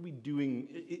we doing?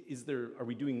 Are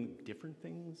we doing different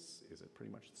things? Is it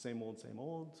pretty much the same old, same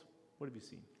old? What have you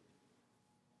seen?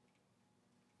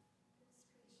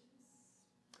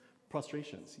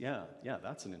 Prostrations, yeah,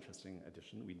 that's an interesting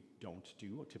addition we don't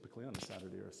do typically on a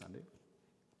Saturday or a Sunday.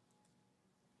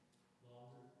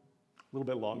 A little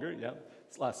bit longer, yeah.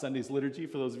 Last Sunday's liturgy,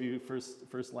 for those of you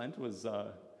first Lent, was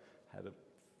had a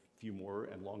few more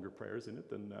and longer prayers in it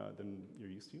than you're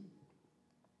used to.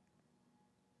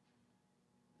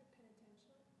 Penitential?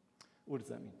 What does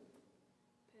that mean?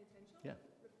 Penitential? Yeah.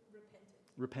 Repentant.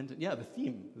 Repentant, yeah, the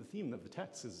theme of the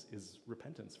text is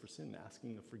repentance for sin,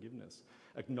 asking of forgiveness,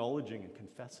 acknowledging and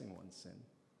confessing one's sin.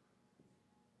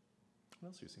 What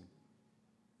else are you seeing?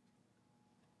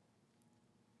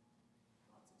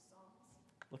 Lots of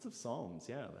songs. Lots of psalms,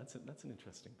 yeah, that's an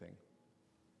interesting thing.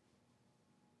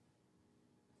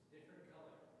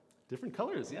 Different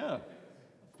colors, yeah.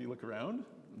 If you look around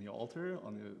on the altar,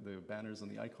 on the banners, on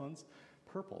the icons,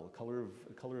 purple, a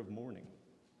color of mourning.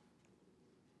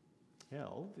 Yeah,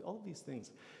 all of these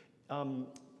things. On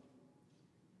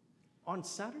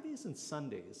Saturdays and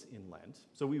Sundays in Lent,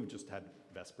 so we've just had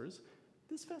Vespers.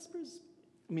 This Vespers,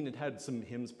 it had some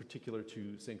hymns particular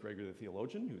to St. Gregory the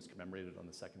Theologian, who was commemorated on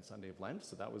the second Sunday of Lent,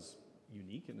 so that was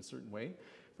unique in a certain way.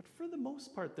 But for the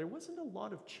most part, there wasn't a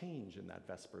lot of change in that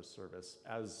Vespers service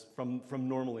as from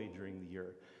normally during the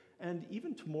year. And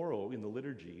even tomorrow in the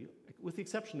liturgy, with the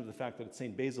exception of the fact that it's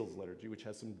St. Basil's liturgy, which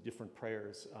has some different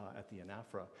prayers at the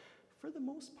anaphora, for the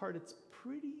most part, it's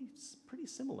pretty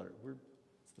similar.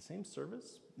 It's the same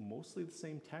service, mostly the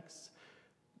same texts.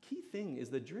 Key thing is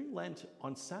that during Lent,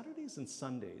 on Saturdays and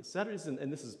Sundays,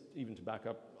 and this is even to back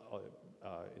up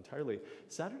entirely,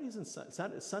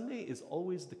 Sunday is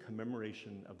always the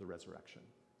commemoration of the resurrection,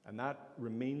 and that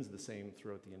remains the same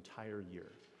throughout the entire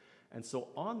year. And so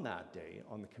on that day,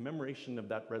 on the commemoration of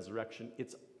that resurrection,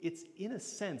 it's in a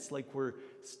sense like we're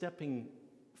stepping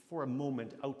for a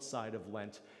moment outside of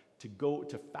Lent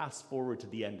to fast forward to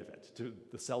the end of it, to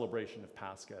the celebration of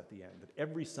Pascha at the end. That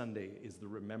every Sunday is the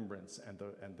remembrance and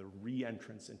the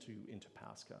re-entrance into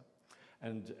Pascha.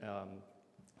 And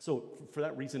so for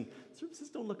that reason, services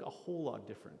don't look a whole lot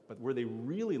different, but where they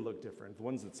really look different, the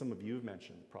ones that some of you have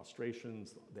mentioned,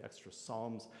 prostrations, the extra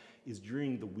psalms, is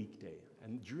during the weekday.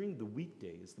 And during the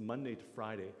weekdays, the Monday to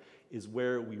Friday, is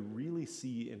where we really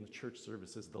see in the church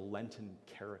services the Lenten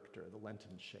character, the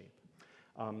Lenten shape.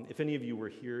 If any of you were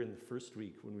here in the first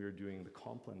week when we were doing the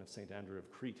Compline of St. Andrew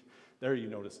of Crete, there you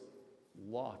noticed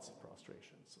lots of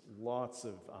prostrations, lots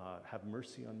of have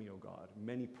mercy on me, O God,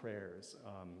 many prayers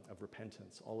of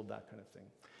repentance, all of that kind of thing.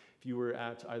 If you were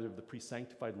at either of the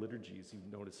pre-sanctified liturgies, you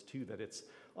noticed too that it's,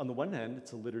 on the one hand,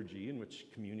 it's a liturgy in which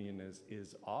communion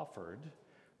is offered,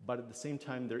 but at the same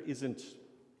time there isn't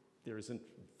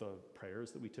the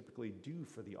prayers that we typically do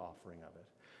for the offering of it.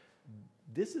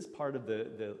 This is part of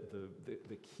the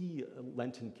key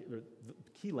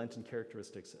Lenten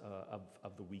characteristics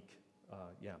of the week,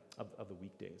 of the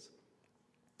weekdays.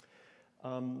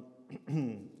 And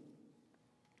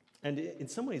in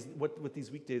some ways, what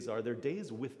these weekdays are, they're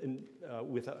days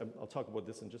I'll talk about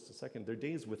this in just a second. They're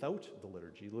days without the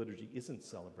liturgy. The liturgy isn't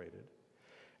celebrated,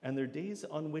 and they're days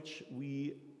on which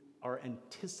we are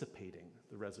anticipating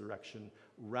the resurrection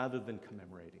rather than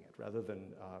commemorating it, rather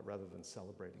than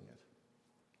celebrating it.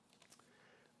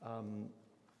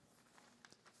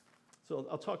 So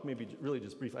I'll talk maybe really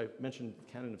just brief. I mentioned the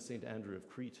canon of St. Andrew of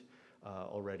Crete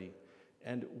already.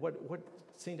 And what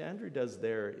St. Andrew does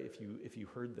there, if you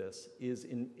heard this, is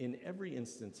in every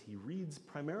instance he reads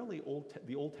primarily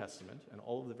the Old Testament and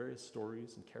all of the various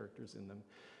stories and characters in them,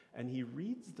 and he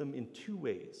reads them in two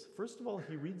ways. First of all,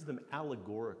 he reads them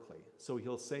allegorically. So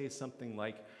he'll say something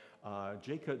like,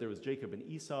 there was Jacob and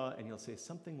Esau, and he'll say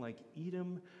something like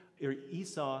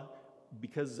Esau,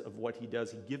 because of what he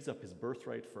does, he gives up his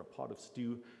birthright for a pot of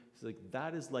stew. He's like,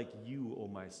 that is like you, O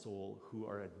my soul, who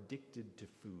are addicted to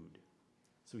food.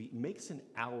 So he makes an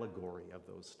allegory of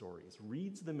those stories,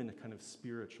 reads them in a kind of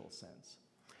spiritual sense.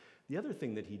 The other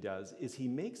thing that he does is he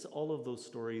makes all of those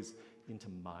stories into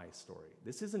my story.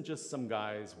 This isn't just some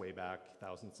guys way back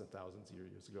thousands and thousands of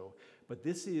years ago, but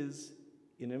this is,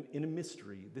 in a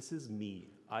mystery, this is me.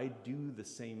 I do the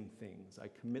same things. I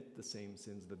commit the same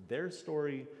sins. That their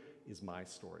story is my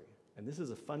story. And this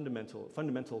is a fundamental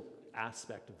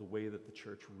aspect of the way that the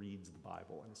church reads the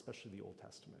Bible, and especially the Old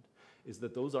Testament, is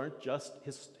that those aren't just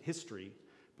history,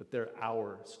 but they're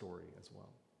our story as well.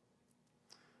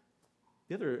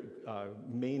 The other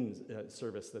main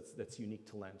service that's unique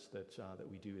to Lent that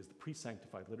we do is the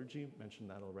pre-sanctified liturgy.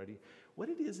 Mentioned that already. What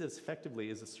it is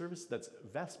effectively is a service that's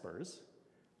Vespers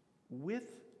with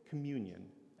communion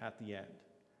at the end.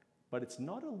 But it's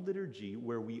not a liturgy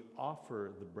where we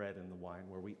offer the bread and the wine,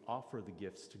 where we offer the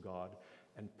gifts to God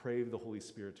and pray the Holy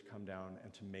Spirit to come down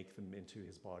and to make them into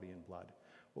his body and blood.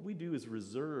 What we do is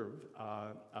reserve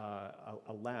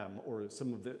a lamb or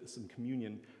some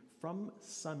communion from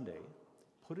Sunday,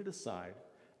 put it aside,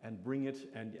 and bring it,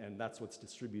 and that's what's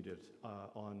distributed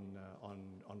on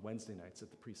Wednesday nights at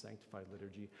the pre-sanctified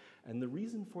liturgy. And the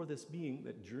reason for this being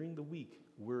that during the week,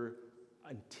 we're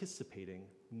anticipating,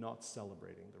 not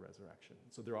celebrating the resurrection.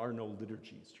 So there are no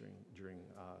liturgies during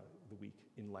the week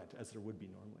in Lent, as there would be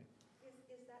normally.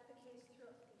 Is that the case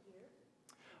throughout the year?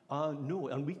 No,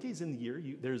 on weekdays in the year,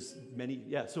 there's many,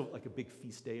 yeah, so like a big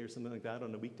feast day or something like that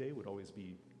on a weekday would always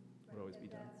be done. That's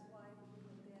why we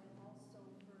would then also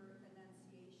for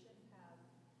Annunciation have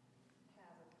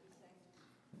a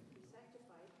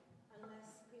pre-sanctified,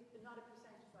 not a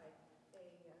pre-sanctified, what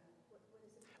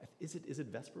is it? Is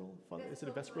it Vesperal? Is it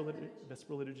a Vesperal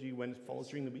Vesperal liturgy when it falls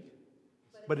during the week?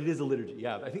 But it is a liturgy,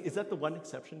 yeah. I think, is that the one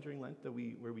exception during Lent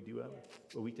where we do have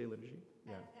a weekday liturgy?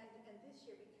 Yeah. And this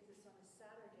year, because it's on a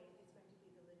Saturday, it's going to be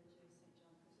the liturgy of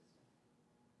St. John Chrysostom.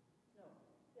 No,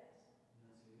 yes.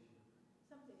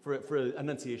 Something. For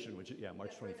Annunciation, which,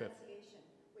 March 25th. For Annunciation,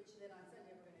 which then on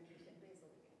Sunday we're going to do St. Basil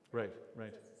again. Right.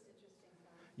 So it's just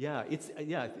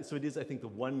interesting. So it is, I think,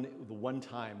 the one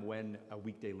time when a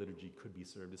weekday liturgy could be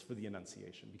served is for the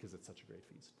Annunciation, because it's such a great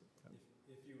feast. Yeah.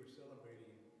 If you were celebrating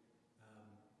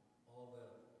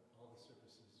all the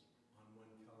services on one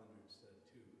calendar instead of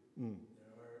two,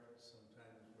 there are some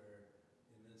times where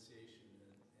Annunciation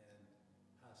and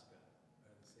Pascha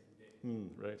are the same day.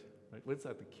 Right. What's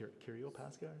that, the Kyrio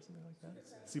Pascha or something like that?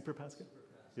 Super Pascha?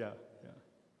 Yeah.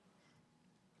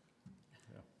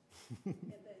 And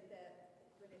that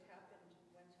when it happened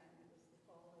one time, it was the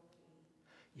fall of the...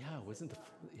 Yeah,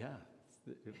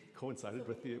 it coincided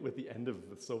with the end of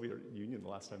the Soviet Union the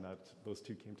last time that those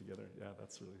two came together. Yeah,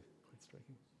 that's really quite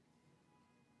striking.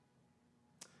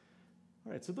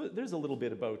 All right, so there's a little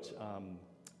bit about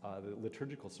the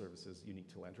liturgical services unique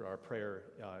to Lent, or our prayer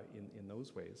in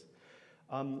those ways.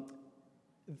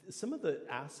 Some of the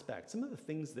aspects, some of the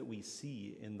things that we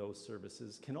see in those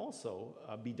services can also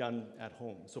be done at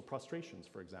home. So prostrations,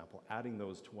 for example, adding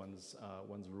those to one's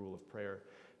rule of prayer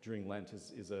during Lent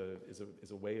is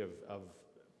a way of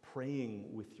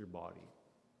praying with your body.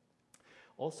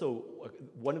 Also,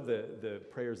 one of the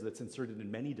prayers that's inserted in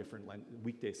many different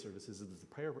weekday services is the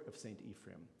prayer of Saint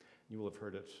Ephraim. You will have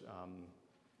heard it,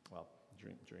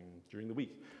 during the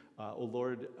week. O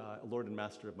Lord and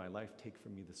Master of my life, take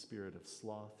from me the spirit of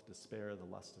sloth, despair, the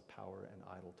lust of power, and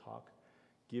idle talk.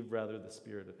 Give rather the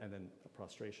spirit of, and then a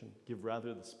prostration. Give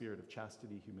rather the spirit of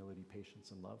chastity, humility,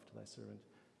 patience, and love to thy servant.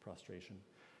 Prostration.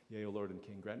 Yea, O Lord and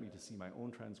King, grant me to see my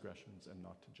own transgressions and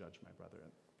not to judge my brother.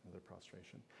 Another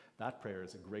prostration. That prayer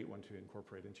is a great one to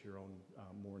incorporate into your own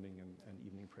morning and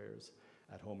evening prayers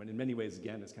at home. And in many ways,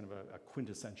 again, it's kind of a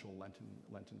quintessential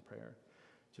Lenten prayer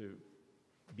to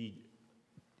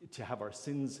have our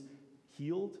sins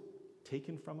healed,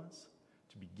 taken from us,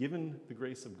 to be given the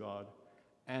grace of God,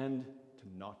 and to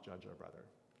not judge our brother.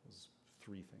 Those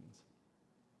three things.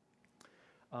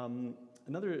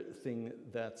 Another thing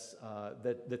that's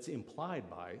implied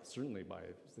certainly by,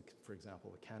 for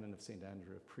example, the Canon of St.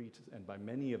 Andrew of Crete, and by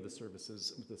many of the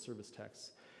service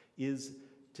texts, is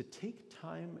to take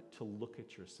time to look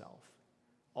at yourself.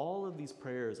 All of these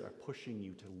prayers are pushing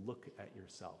you to look at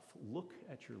yourself, look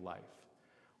at your life.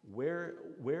 Where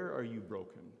are you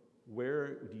broken?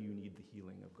 Where do you need the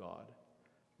healing of God?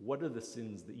 What are the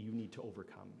sins that you need to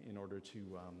overcome in order to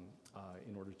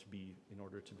be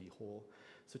whole?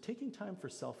 So taking time for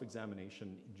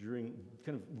self-examination during,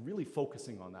 kind of really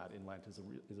focusing on that in Lent is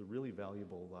a really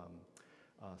valuable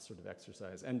sort of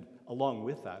exercise. And along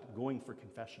with that, going for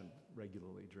confession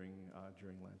regularly during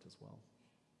Lent as well.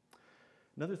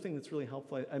 Another thing that's really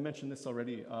helpful, I mentioned this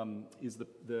already, is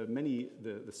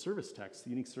the service texts, the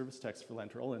unique service texts for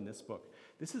Lent are all in this book.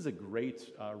 This is a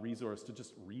great resource to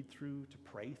just read through, to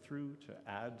pray through, to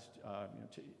add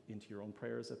into your own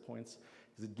prayers at points,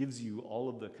 because it gives you all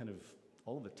of the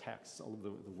texts, all of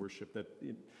the worship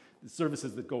the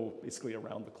services that go basically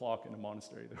around the clock in a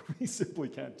monastery that we simply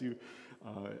can't do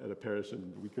at a parish,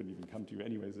 and we couldn't even come to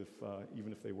anyways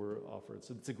even if they were offered.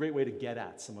 So it's a great way to get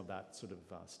at some of that sort of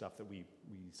stuff that we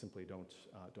simply don't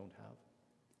have.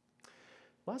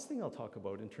 Last thing I'll talk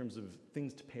about in terms of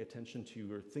things to pay attention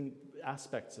to, or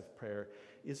aspects of prayer,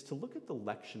 is to look at the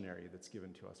lectionary that's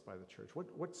given to us by the church.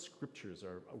 What scriptures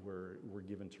were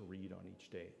given to read on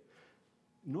each day?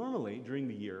 Normally, during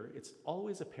the year, it's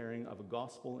always a pairing of a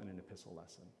gospel and an epistle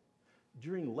lesson.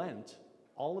 During Lent,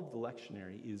 all of the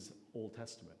lectionary is Old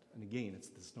Testament. And again, it's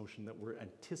this notion that we're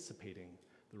anticipating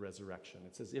the resurrection.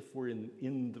 It's as if we're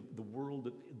in the world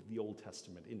of the Old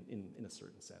Testament in a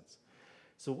certain sense.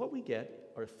 So what we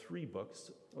get are 3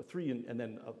 books, or 3 and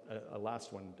then a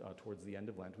last one towards the end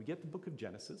of Lent. We get the book of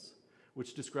Genesis,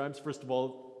 which describes, first of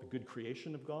all, the good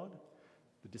creation of God,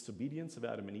 the disobedience of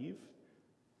Adam and Eve,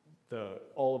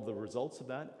 all of the results of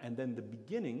that, and then the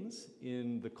beginnings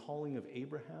in the calling of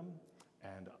Abraham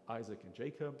and Isaac and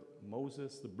Jacob,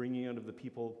 Moses, the bringing out of the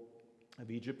people of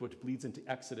Egypt, which bleeds into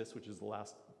Exodus, which is the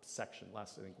last section, I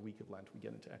think, week of Lent, we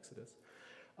get into Exodus.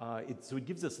 So it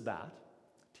gives us that,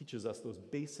 teaches us those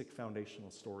basic foundational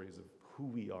stories of who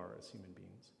we are as human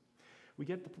beings. We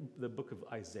get the book of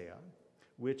Isaiah,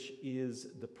 which is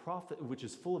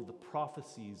full of the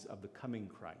prophecies of the coming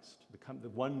Christ, the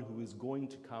one who is going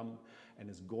to come and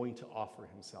is going to offer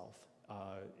himself,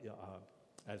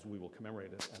 as we will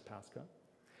commemorate at Pascha.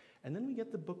 And then we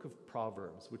get the book of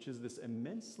Proverbs, which is this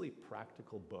immensely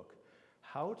practical book,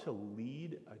 how to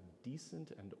lead a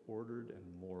decent and ordered and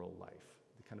moral life,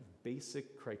 the kind of basic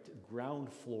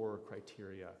ground floor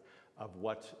criteria of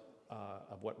what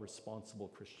responsible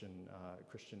Christian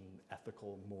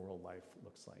ethical, moral life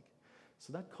looks like.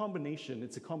 So that combination,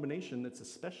 it's a combination that's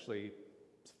especially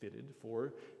fitted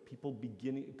for people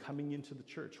coming into the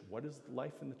church. What is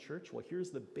life in the church? Well, here's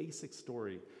the basic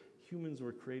story. Humans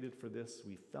were created for this,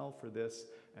 we fell for this,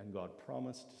 and God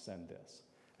promised to send this.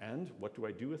 And what do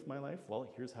I do with my life?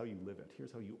 Well, here's how you live it.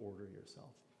 Here's how you order yourself.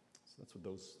 So that's what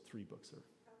those 3 books are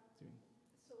doing.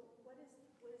 So what is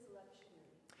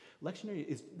lectionary? Lectionary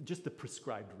is just the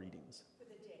prescribed readings. For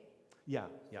the day? Yeah.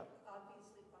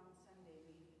 Obviously, on Sunday,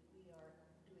 we are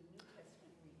doing New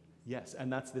Testament readings. Yes,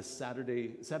 and that's this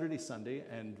Saturday, Sunday,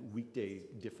 and weekday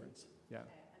difference. Yeah. And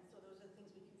so those are the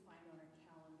things we can find on our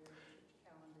calendar, church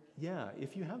calendar. Yeah,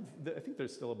 if you have, I think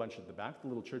there's still a bunch at the back, the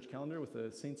little church calendar with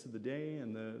the saints of the day,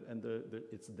 and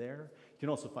it's there. You can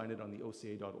also find it on the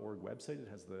oca.org website. It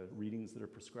has the readings that are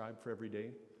prescribed for every day,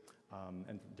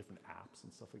 and different apps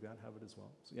and stuff like that have it as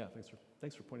well. So yeah,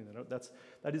 thanks for pointing that out.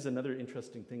 That is another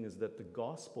interesting thing, is that the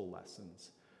gospel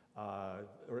lessons,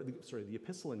 the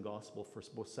epistle and gospel for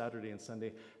both Saturday and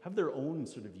Sunday have their own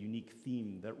sort of unique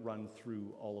theme that run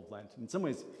through all of Lent. In some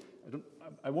ways,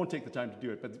 I won't take the time to do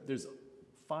it, but there's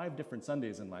 5 different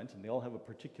Sundays in Lent, and they all have a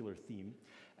particular theme.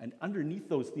 And underneath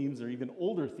those themes are even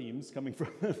older themes coming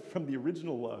from the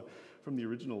original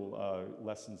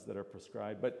lessons that are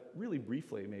prescribed. But really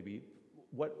briefly, maybe,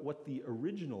 what the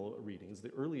original readings,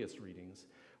 the earliest readings,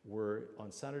 were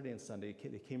on Saturday and Sunday.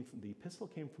 The epistle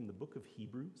came from the book of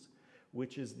Hebrews,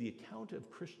 which is the account of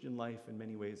Christian life in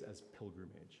many ways as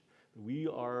pilgrimage. We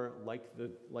are like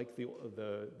the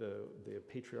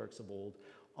patriarchs of old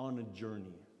on a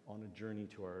journey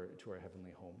to our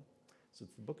heavenly home. So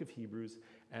it's the book of Hebrews,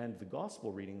 and the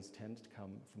gospel readings tend to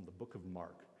come from the book of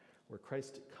Mark, where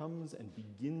Christ comes and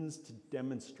begins to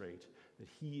demonstrate that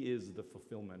he is the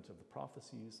fulfillment of the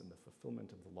prophecies and the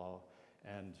fulfillment of the law,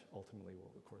 and ultimately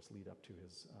will, of course, lead up to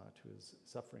his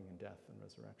suffering and death and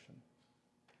resurrection.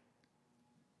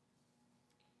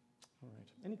 All right.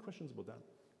 Any questions about that?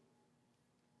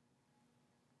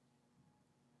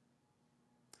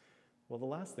 Well, the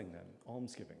last thing then,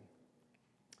 almsgiving.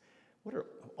 What are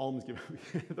almsgiving?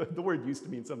 The word used to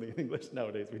mean something in English.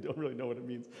 Nowadays, we don't really know what it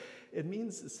means. It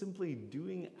means simply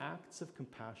doing acts of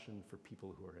compassion for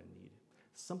people who are in need.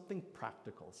 Something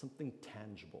practical, something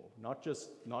tangible. Not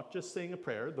just saying a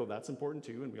prayer, though that's important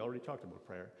too, and we already talked about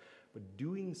prayer, but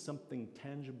doing something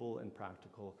tangible and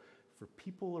practical for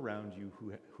people around you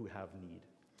who have need.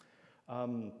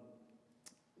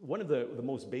 One of the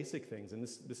most basic things, and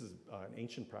this is an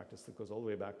ancient practice that goes all the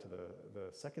way back to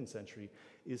the 2nd century,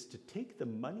 is to take the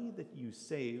money that you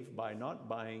save by not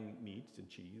buying meat and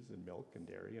cheese and milk and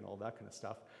dairy and all that kind of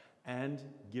stuff, and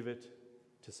give it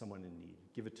to someone in need,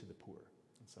 give it to the poor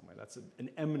in some way. That's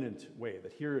an eminent way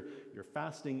that here your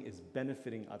fasting is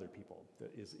benefiting other people,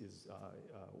 that is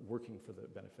working for the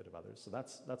benefit of others. So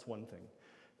that's one thing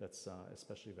that's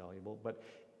especially valuable. But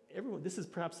this is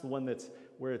perhaps the one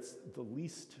where it's the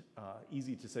least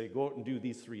easy to say, go out and do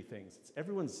these 3 things.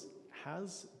 Everyone's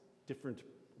has different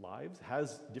lives,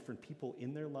 has different people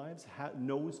in their lives,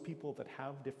 knows people that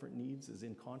have different needs, is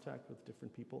in contact with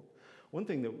different people. One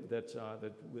thing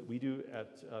that we do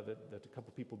that a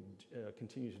couple people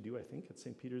continue to do, I think, at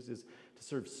St. Peter's is to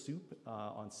serve soup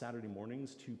on Saturday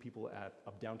mornings to people at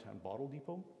a downtown bottle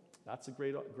depot. That's a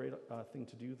great thing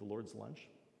to do, the Lord's lunch.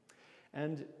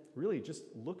 And really just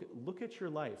look at your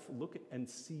life, look and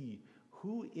see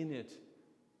who in it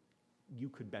you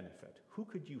could benefit. Who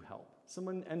could you help?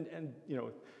 Someone, and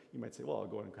you might say, well, I'll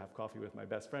go and have coffee with my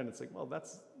best friend. It's like, well,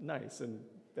 that's nice and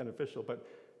beneficial, but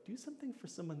do something for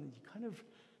someone that you kind of,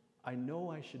 I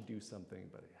know I should do something,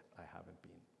 but I haven't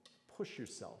been. Push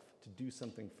yourself to do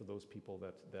something for those people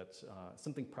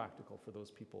something practical for those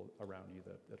people around you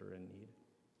that are in need.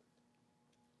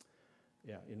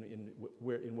 Yeah, in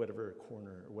whatever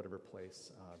corner or whatever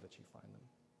place that you find them.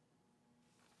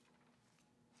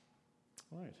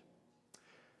 All right.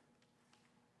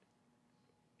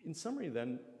 In summary,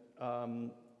 then,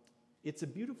 it's a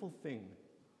beautiful thing.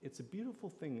 It's a beautiful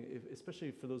thing, especially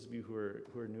for those of you who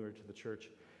are newer to the church,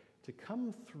 to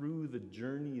come through the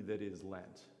journey that is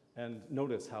Lent. And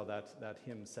notice how that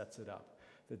hymn sets it up.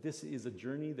 That this is a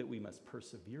journey that we must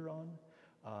persevere on,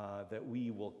 that we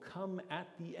will come at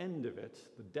the end of it.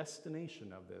 The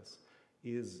destination of this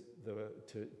is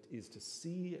to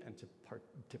see and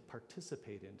to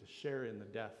participate in, to share in the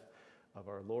death of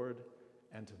our Lord,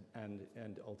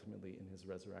 and ultimately in his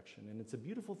resurrection. And it's a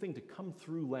beautiful thing to come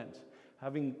through Lent,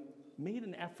 having made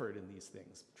an effort in these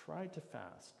things, tried to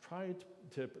fast, tried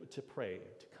to pray,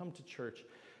 to come to church,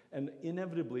 and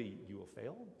inevitably you will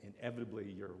fail.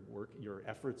 Inevitably your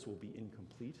efforts will be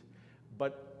incomplete.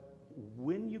 But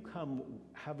when you come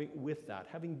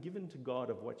having given to God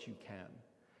of what you can,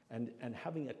 and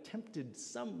having attempted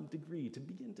some degree to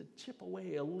begin to chip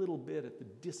away a little bit at the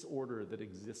disorder that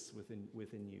exists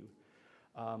within you,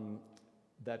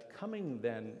 that coming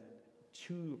then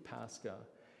to Pascha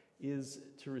is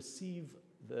to receive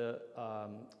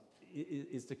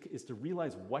is to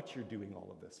realize what you're doing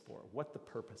all of this for, what the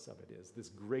purpose of it is, this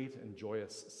great and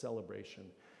joyous celebration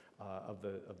of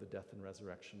the death and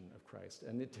resurrection of Christ.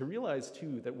 And to realize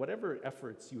too that whatever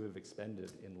efforts you have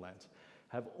expended in Lent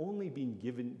have only been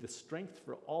given, the strength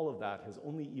for all of that has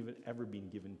only ever been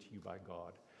given to you by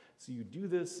God. So you do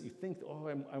this, you think,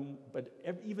 but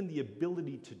even the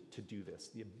ability to do this,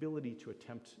 the ability to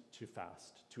attempt to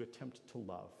fast, to attempt to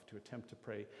love, to attempt to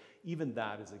pray, even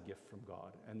that is a gift from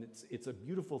God. And it's a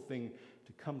beautiful thing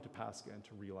to come to Pascha and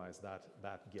to realize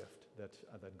that gift,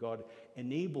 that God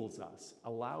enables us,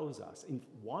 allows us, and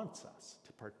wants us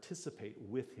to participate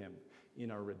with him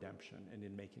in our redemption and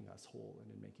in making us whole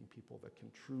and in making people that can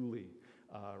truly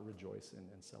rejoice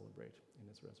and celebrate in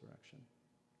his resurrection.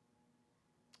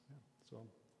 So I'll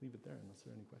leave it there unless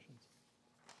there are any questions.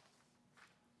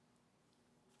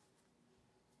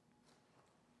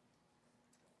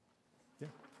 Yeah.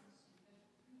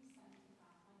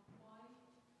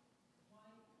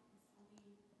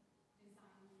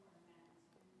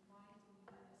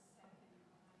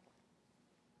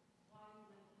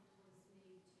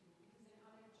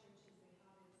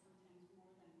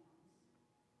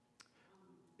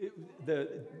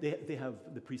 They have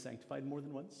the pre-sanctified more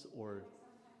than once, or?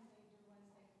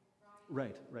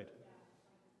 Right.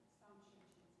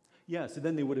 Yeah, so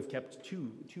then they would have kept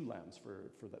two lambs for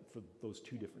those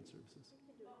two different services.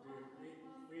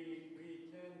 We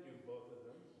can do both of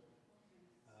them.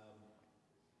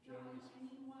 Generally, I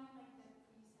mean, why like the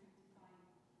pre-sanctified?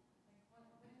 Like,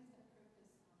 what is the purpose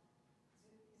of?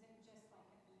 Is it just like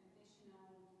an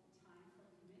additional time for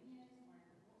communion, or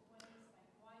what is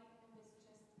like? Why always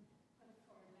just put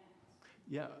for Lent?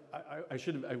 Yeah, I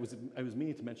was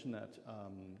meaning to mention that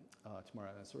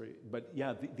tomorrow. Sorry, but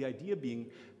yeah, the idea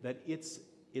being that it's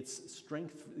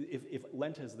strength. If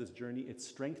Lent has this journey, it's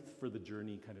strength for the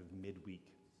journey, kind of midweek.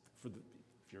 If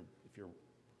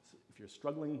you're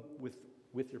struggling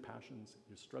with your passions,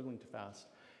 you're struggling to fast.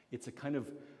 It's a kind of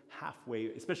halfway,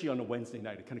 especially on a Wednesday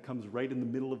night. It kind of comes right in the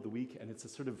middle of the week, and it's a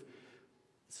sort of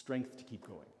strength to keep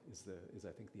going. Is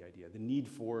I think the idea. The need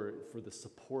for the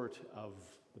support of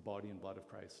the body and blood of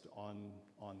Christ on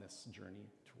this journey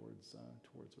towards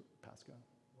Pascha.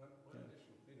 One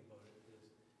additional thing about it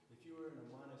is, if you were in a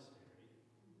monastery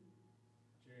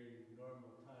during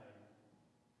normal time,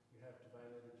 you have divine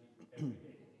liturgy every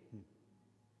day.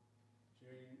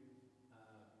 During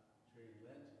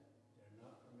Lent, they're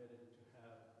not permitted to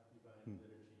have divine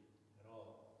liturgy at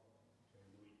all during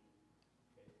the week.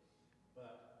 Okay,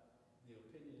 but the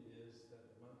opinion is that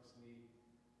the monks need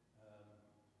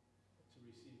to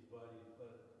receive the body and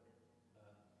blood just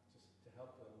to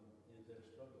help them in their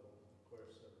struggle in the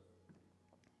course of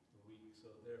the week. So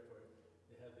therefore,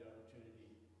 they have the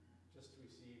opportunity just to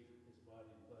receive his body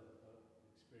and blood without the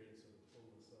experience of the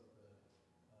fullness of the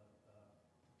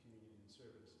communion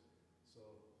service. So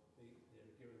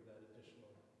they're given that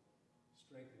additional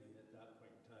strengthening at that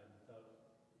point in time without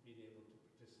being able to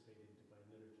participate in divine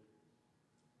liturgy.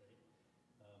 Right?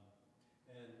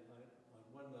 And on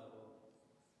one level,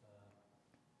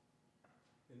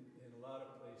 in a lot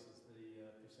of places, the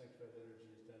pre-sanctified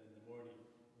liturgy is done in the morning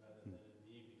rather than in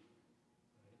the evening.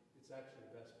 Right? It's it's actually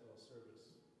a vesperal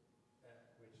service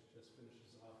which just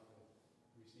finishes off the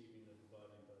receiving of the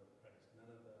body and blood of Christ.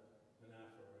 None of the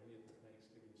anaphora or any of the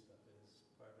Thanksgiving stuff is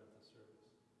part of the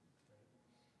service, right?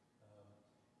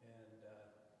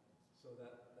 So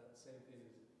that same thing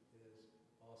is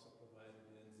also provided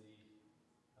in the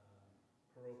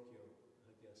parochial,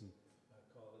 I guess,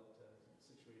 call it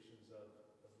situations of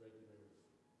regular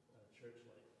church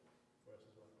life for us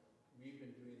as well. We've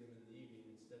been doing them in the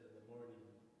evening instead of the morning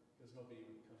because nobody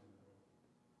would come in the morning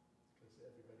because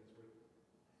everybody's working.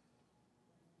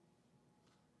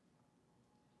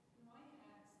 Why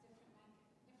ads different, like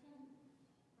different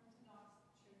Orthodox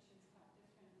churches have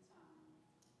different, like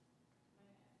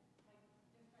different kind of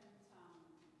services,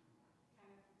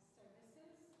 not different services, but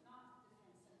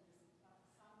some churches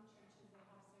they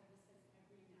have services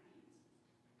every night,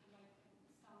 and like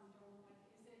some don't.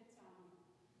 Like,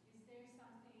 is there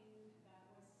something that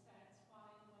was set by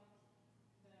like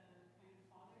the kind of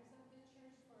fathers of the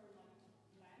church for like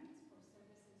Lent, for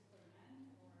services for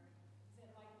Lent, or is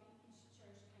it like each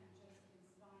church can just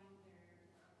design their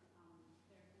own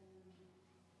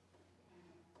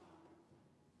kind of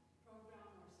program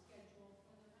or schedule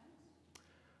for the Lent?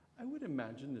 I would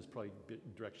imagine there's probably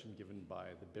direction given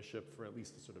by the bishop for at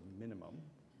least a sort of minimum.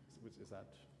 Is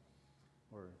that,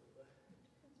 or?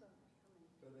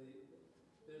 So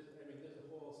there's a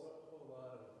whole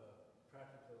lot of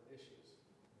practical issues,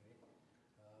 right?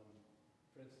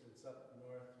 For instance, up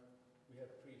north, we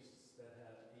have priests that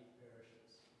have 8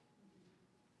 parishes.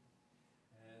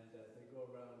 And they go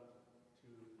around to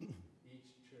each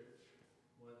church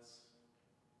once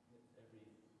every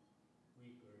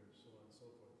week or so on and so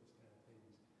forth, this kind of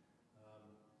things.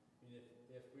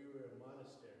 If we were a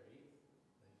monastery,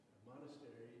 like a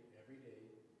monastery every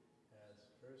day has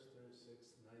first, third,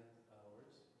 sixth, ninth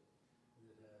hours.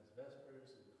 It has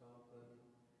vespers and compline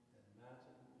and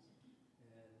matins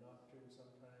and nocturne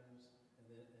sometimes,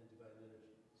 and divine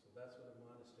liturgy. So that's what a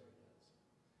monastery does.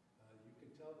 You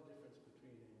can tell the difference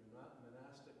between a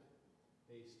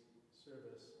monastic-based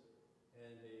service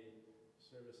and a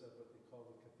service of what they call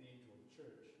the cathedral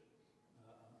church.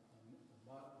 A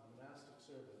monastic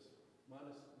service,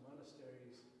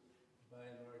 monasteries by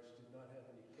and large did not have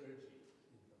any clergy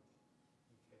in them,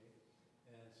 okay?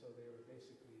 And so they were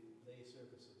basically lay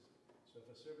services. So if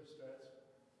a service starts,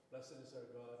 blessed is our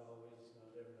God always, now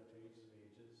and ever, unto ages of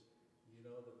ages, you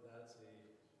know that that's a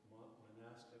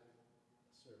monastic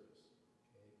service,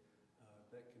 okay?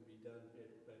 That can be done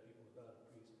by people without a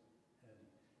priest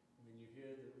handy. When you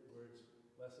hear the words,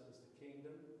 blessed is the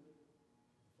kingdom,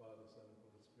 the Father, Son, and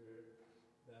Holy Spirit,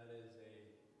 that is a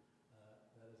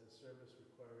service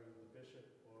requiring the bishop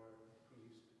or the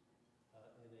priest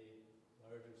in a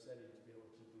larger setting to be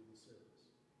able to do the service,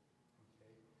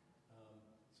 okay?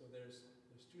 So there's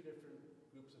 2 different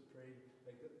groups of praying.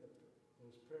 Like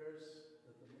those prayers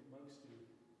that the monks do,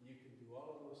 you can do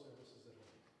all of those services at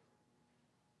home,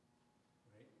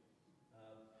 right?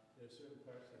 There are certain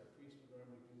parts that a priest would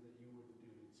normally do that you wouldn't do.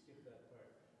 You'd skip that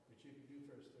part. But you can do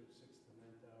first, third, sixth, and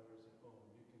ninth hours at home.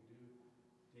 You can do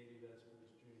daily vespers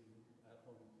at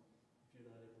home if you're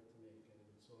not able to make it,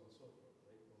 and so on and so forth,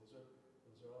 right?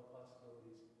 Those are all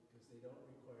possibilities because they don't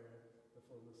require the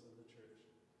fullness of the church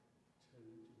to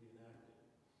be enacted.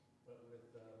 But with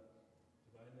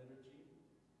divine liturgy,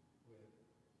 with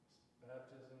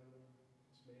baptism,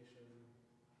 summation,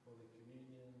 Holy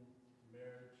Communion,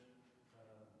 marriage,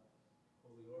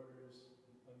 holy orders,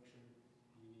 and unction,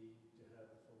 you need to have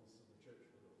the fullness of the church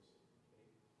for those. Okay?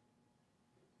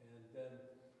 And then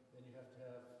you have to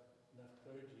have enough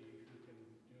clergy who can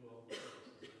do all the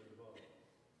services that are involved.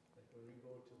 Like when we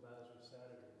go to Lazarus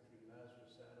Saturday, between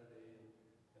Lazarus Saturday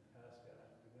and Pascha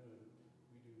afternoon,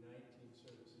 we do 19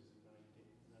 services in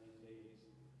 9 days,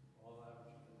 all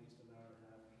averaging at least an hour and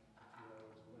a half to 2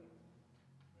 hours in length.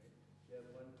 Right? If you have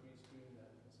one priest doing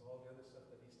that, plus all the other stuff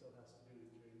that he still has to do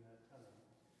during that time,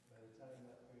 by the time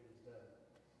that period is done,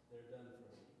 they're done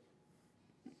for a week.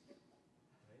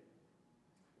 Right?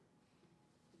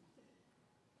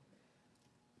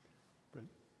 Brent?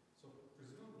 So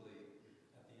presumably,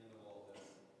 at the end of all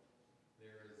this,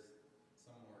 there is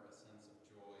somewhere a sense of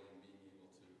joy in being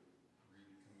able to read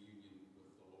communion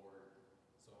with the Lord.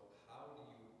 So how do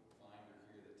you find or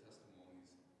hear the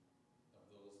testimonies of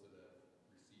those that have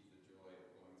received the joy of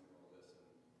going through all this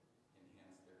and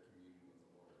enhance their communion with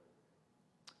the Lord?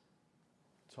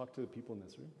 Talk to the people in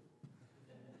this room.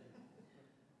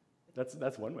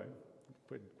 That's one way,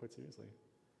 quite seriously.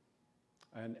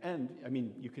 And I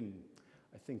mean, you can,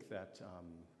 I think that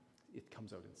it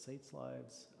comes out in saints'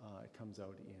 lives. It comes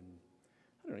out in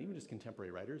I don't know, even just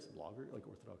contemporary writers, like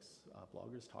Orthodox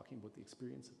bloggers talking about the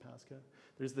experience of Pascha.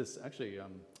 There's this, actually, how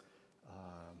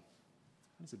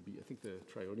does it be? I think the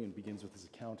Triodian begins with this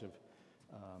account of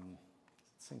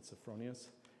Saint Sophronius.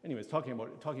 Anyways, talking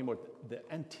about the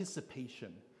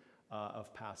anticipation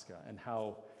of Pascha and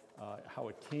how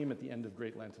it came at the end of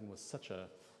Great Lent and was such a,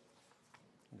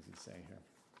 what does he say here?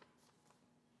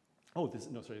 It's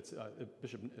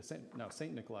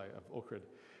Saint Nikolai of Ohrid.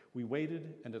 We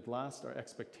waited, and at last our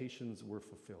expectations were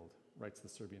fulfilled, writes the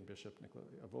Serbian bishop Nikolai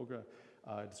of Ohrid,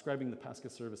 describing the Pascha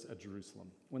service at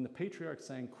Jerusalem. When the patriarch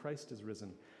sang, "Christ is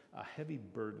risen," a heavy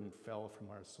burden fell from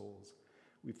our souls.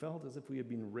 We felt as if we had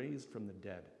been raised from the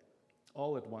dead.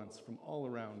 All at once, from all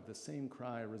around, the same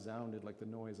cry resounded like the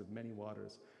noise of many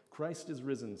waters. "Christ is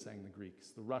risen," sang the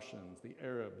Greeks, the Russians, the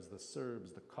Arabs, the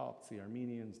Serbs, the Copts, the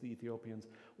Armenians, the Ethiopians,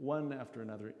 one after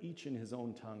another, each in his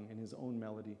own tongue, in his own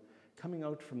melody. Coming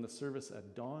out from the service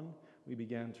at dawn, we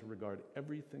began to regard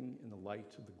everything in the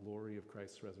light of the glory of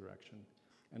Christ's resurrection,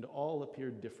 and all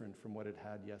appeared different from what it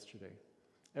had yesterday.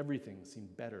 Everything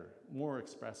seemed better, more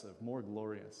expressive, more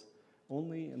glorious.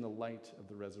 Only in the light of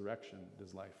the resurrection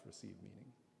does life receive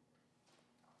meaning.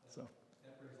 So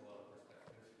that brings a lot of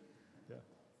perspective.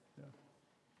 Yeah.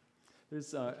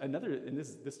 There's another, and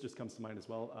this just comes to mind as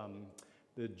well.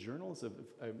 The journals of,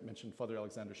 I mentioned Father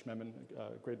Alexander Schmemann,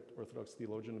 a great Orthodox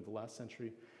theologian of the last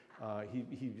century.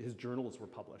 His journals were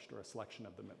published, or a selection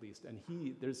of them at least, and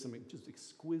there's some just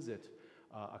exquisite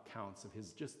accounts of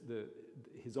his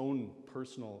own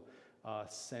personal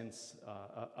sense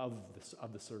of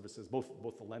the services,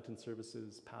 both the Lenten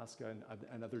services, Pascha,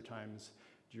 and other times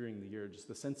during the year. Just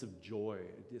the sense of joy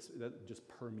that just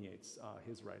permeates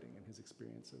his writing and his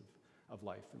experience of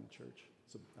life in the church.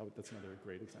 So that's another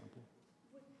great example.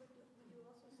 Would you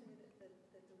also say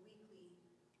that the weekly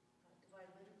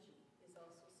Divine Liturgy is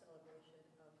also a celebration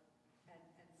of, and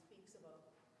speaks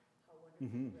about how wonderful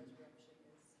the resurrection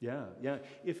is? Yeah.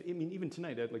 Even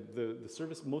tonight, like the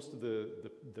service, most of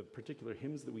the particular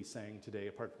hymns that we sang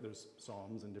today, there's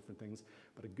psalms and different things,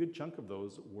 but a good chunk of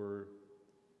those were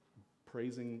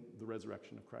praising the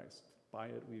resurrection of Christ. By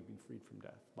it, we've been freed from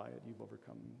death. By it, you've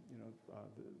overcome,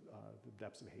 the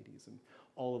depths of Hades, and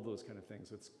all of those kind of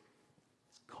things. It's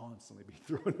constantly being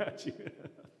thrown at you.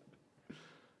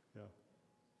 Yeah.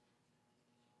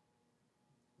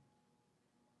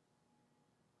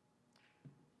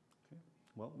 Okay.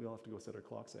 Well, we all have to go set our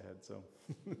clocks ahead, so.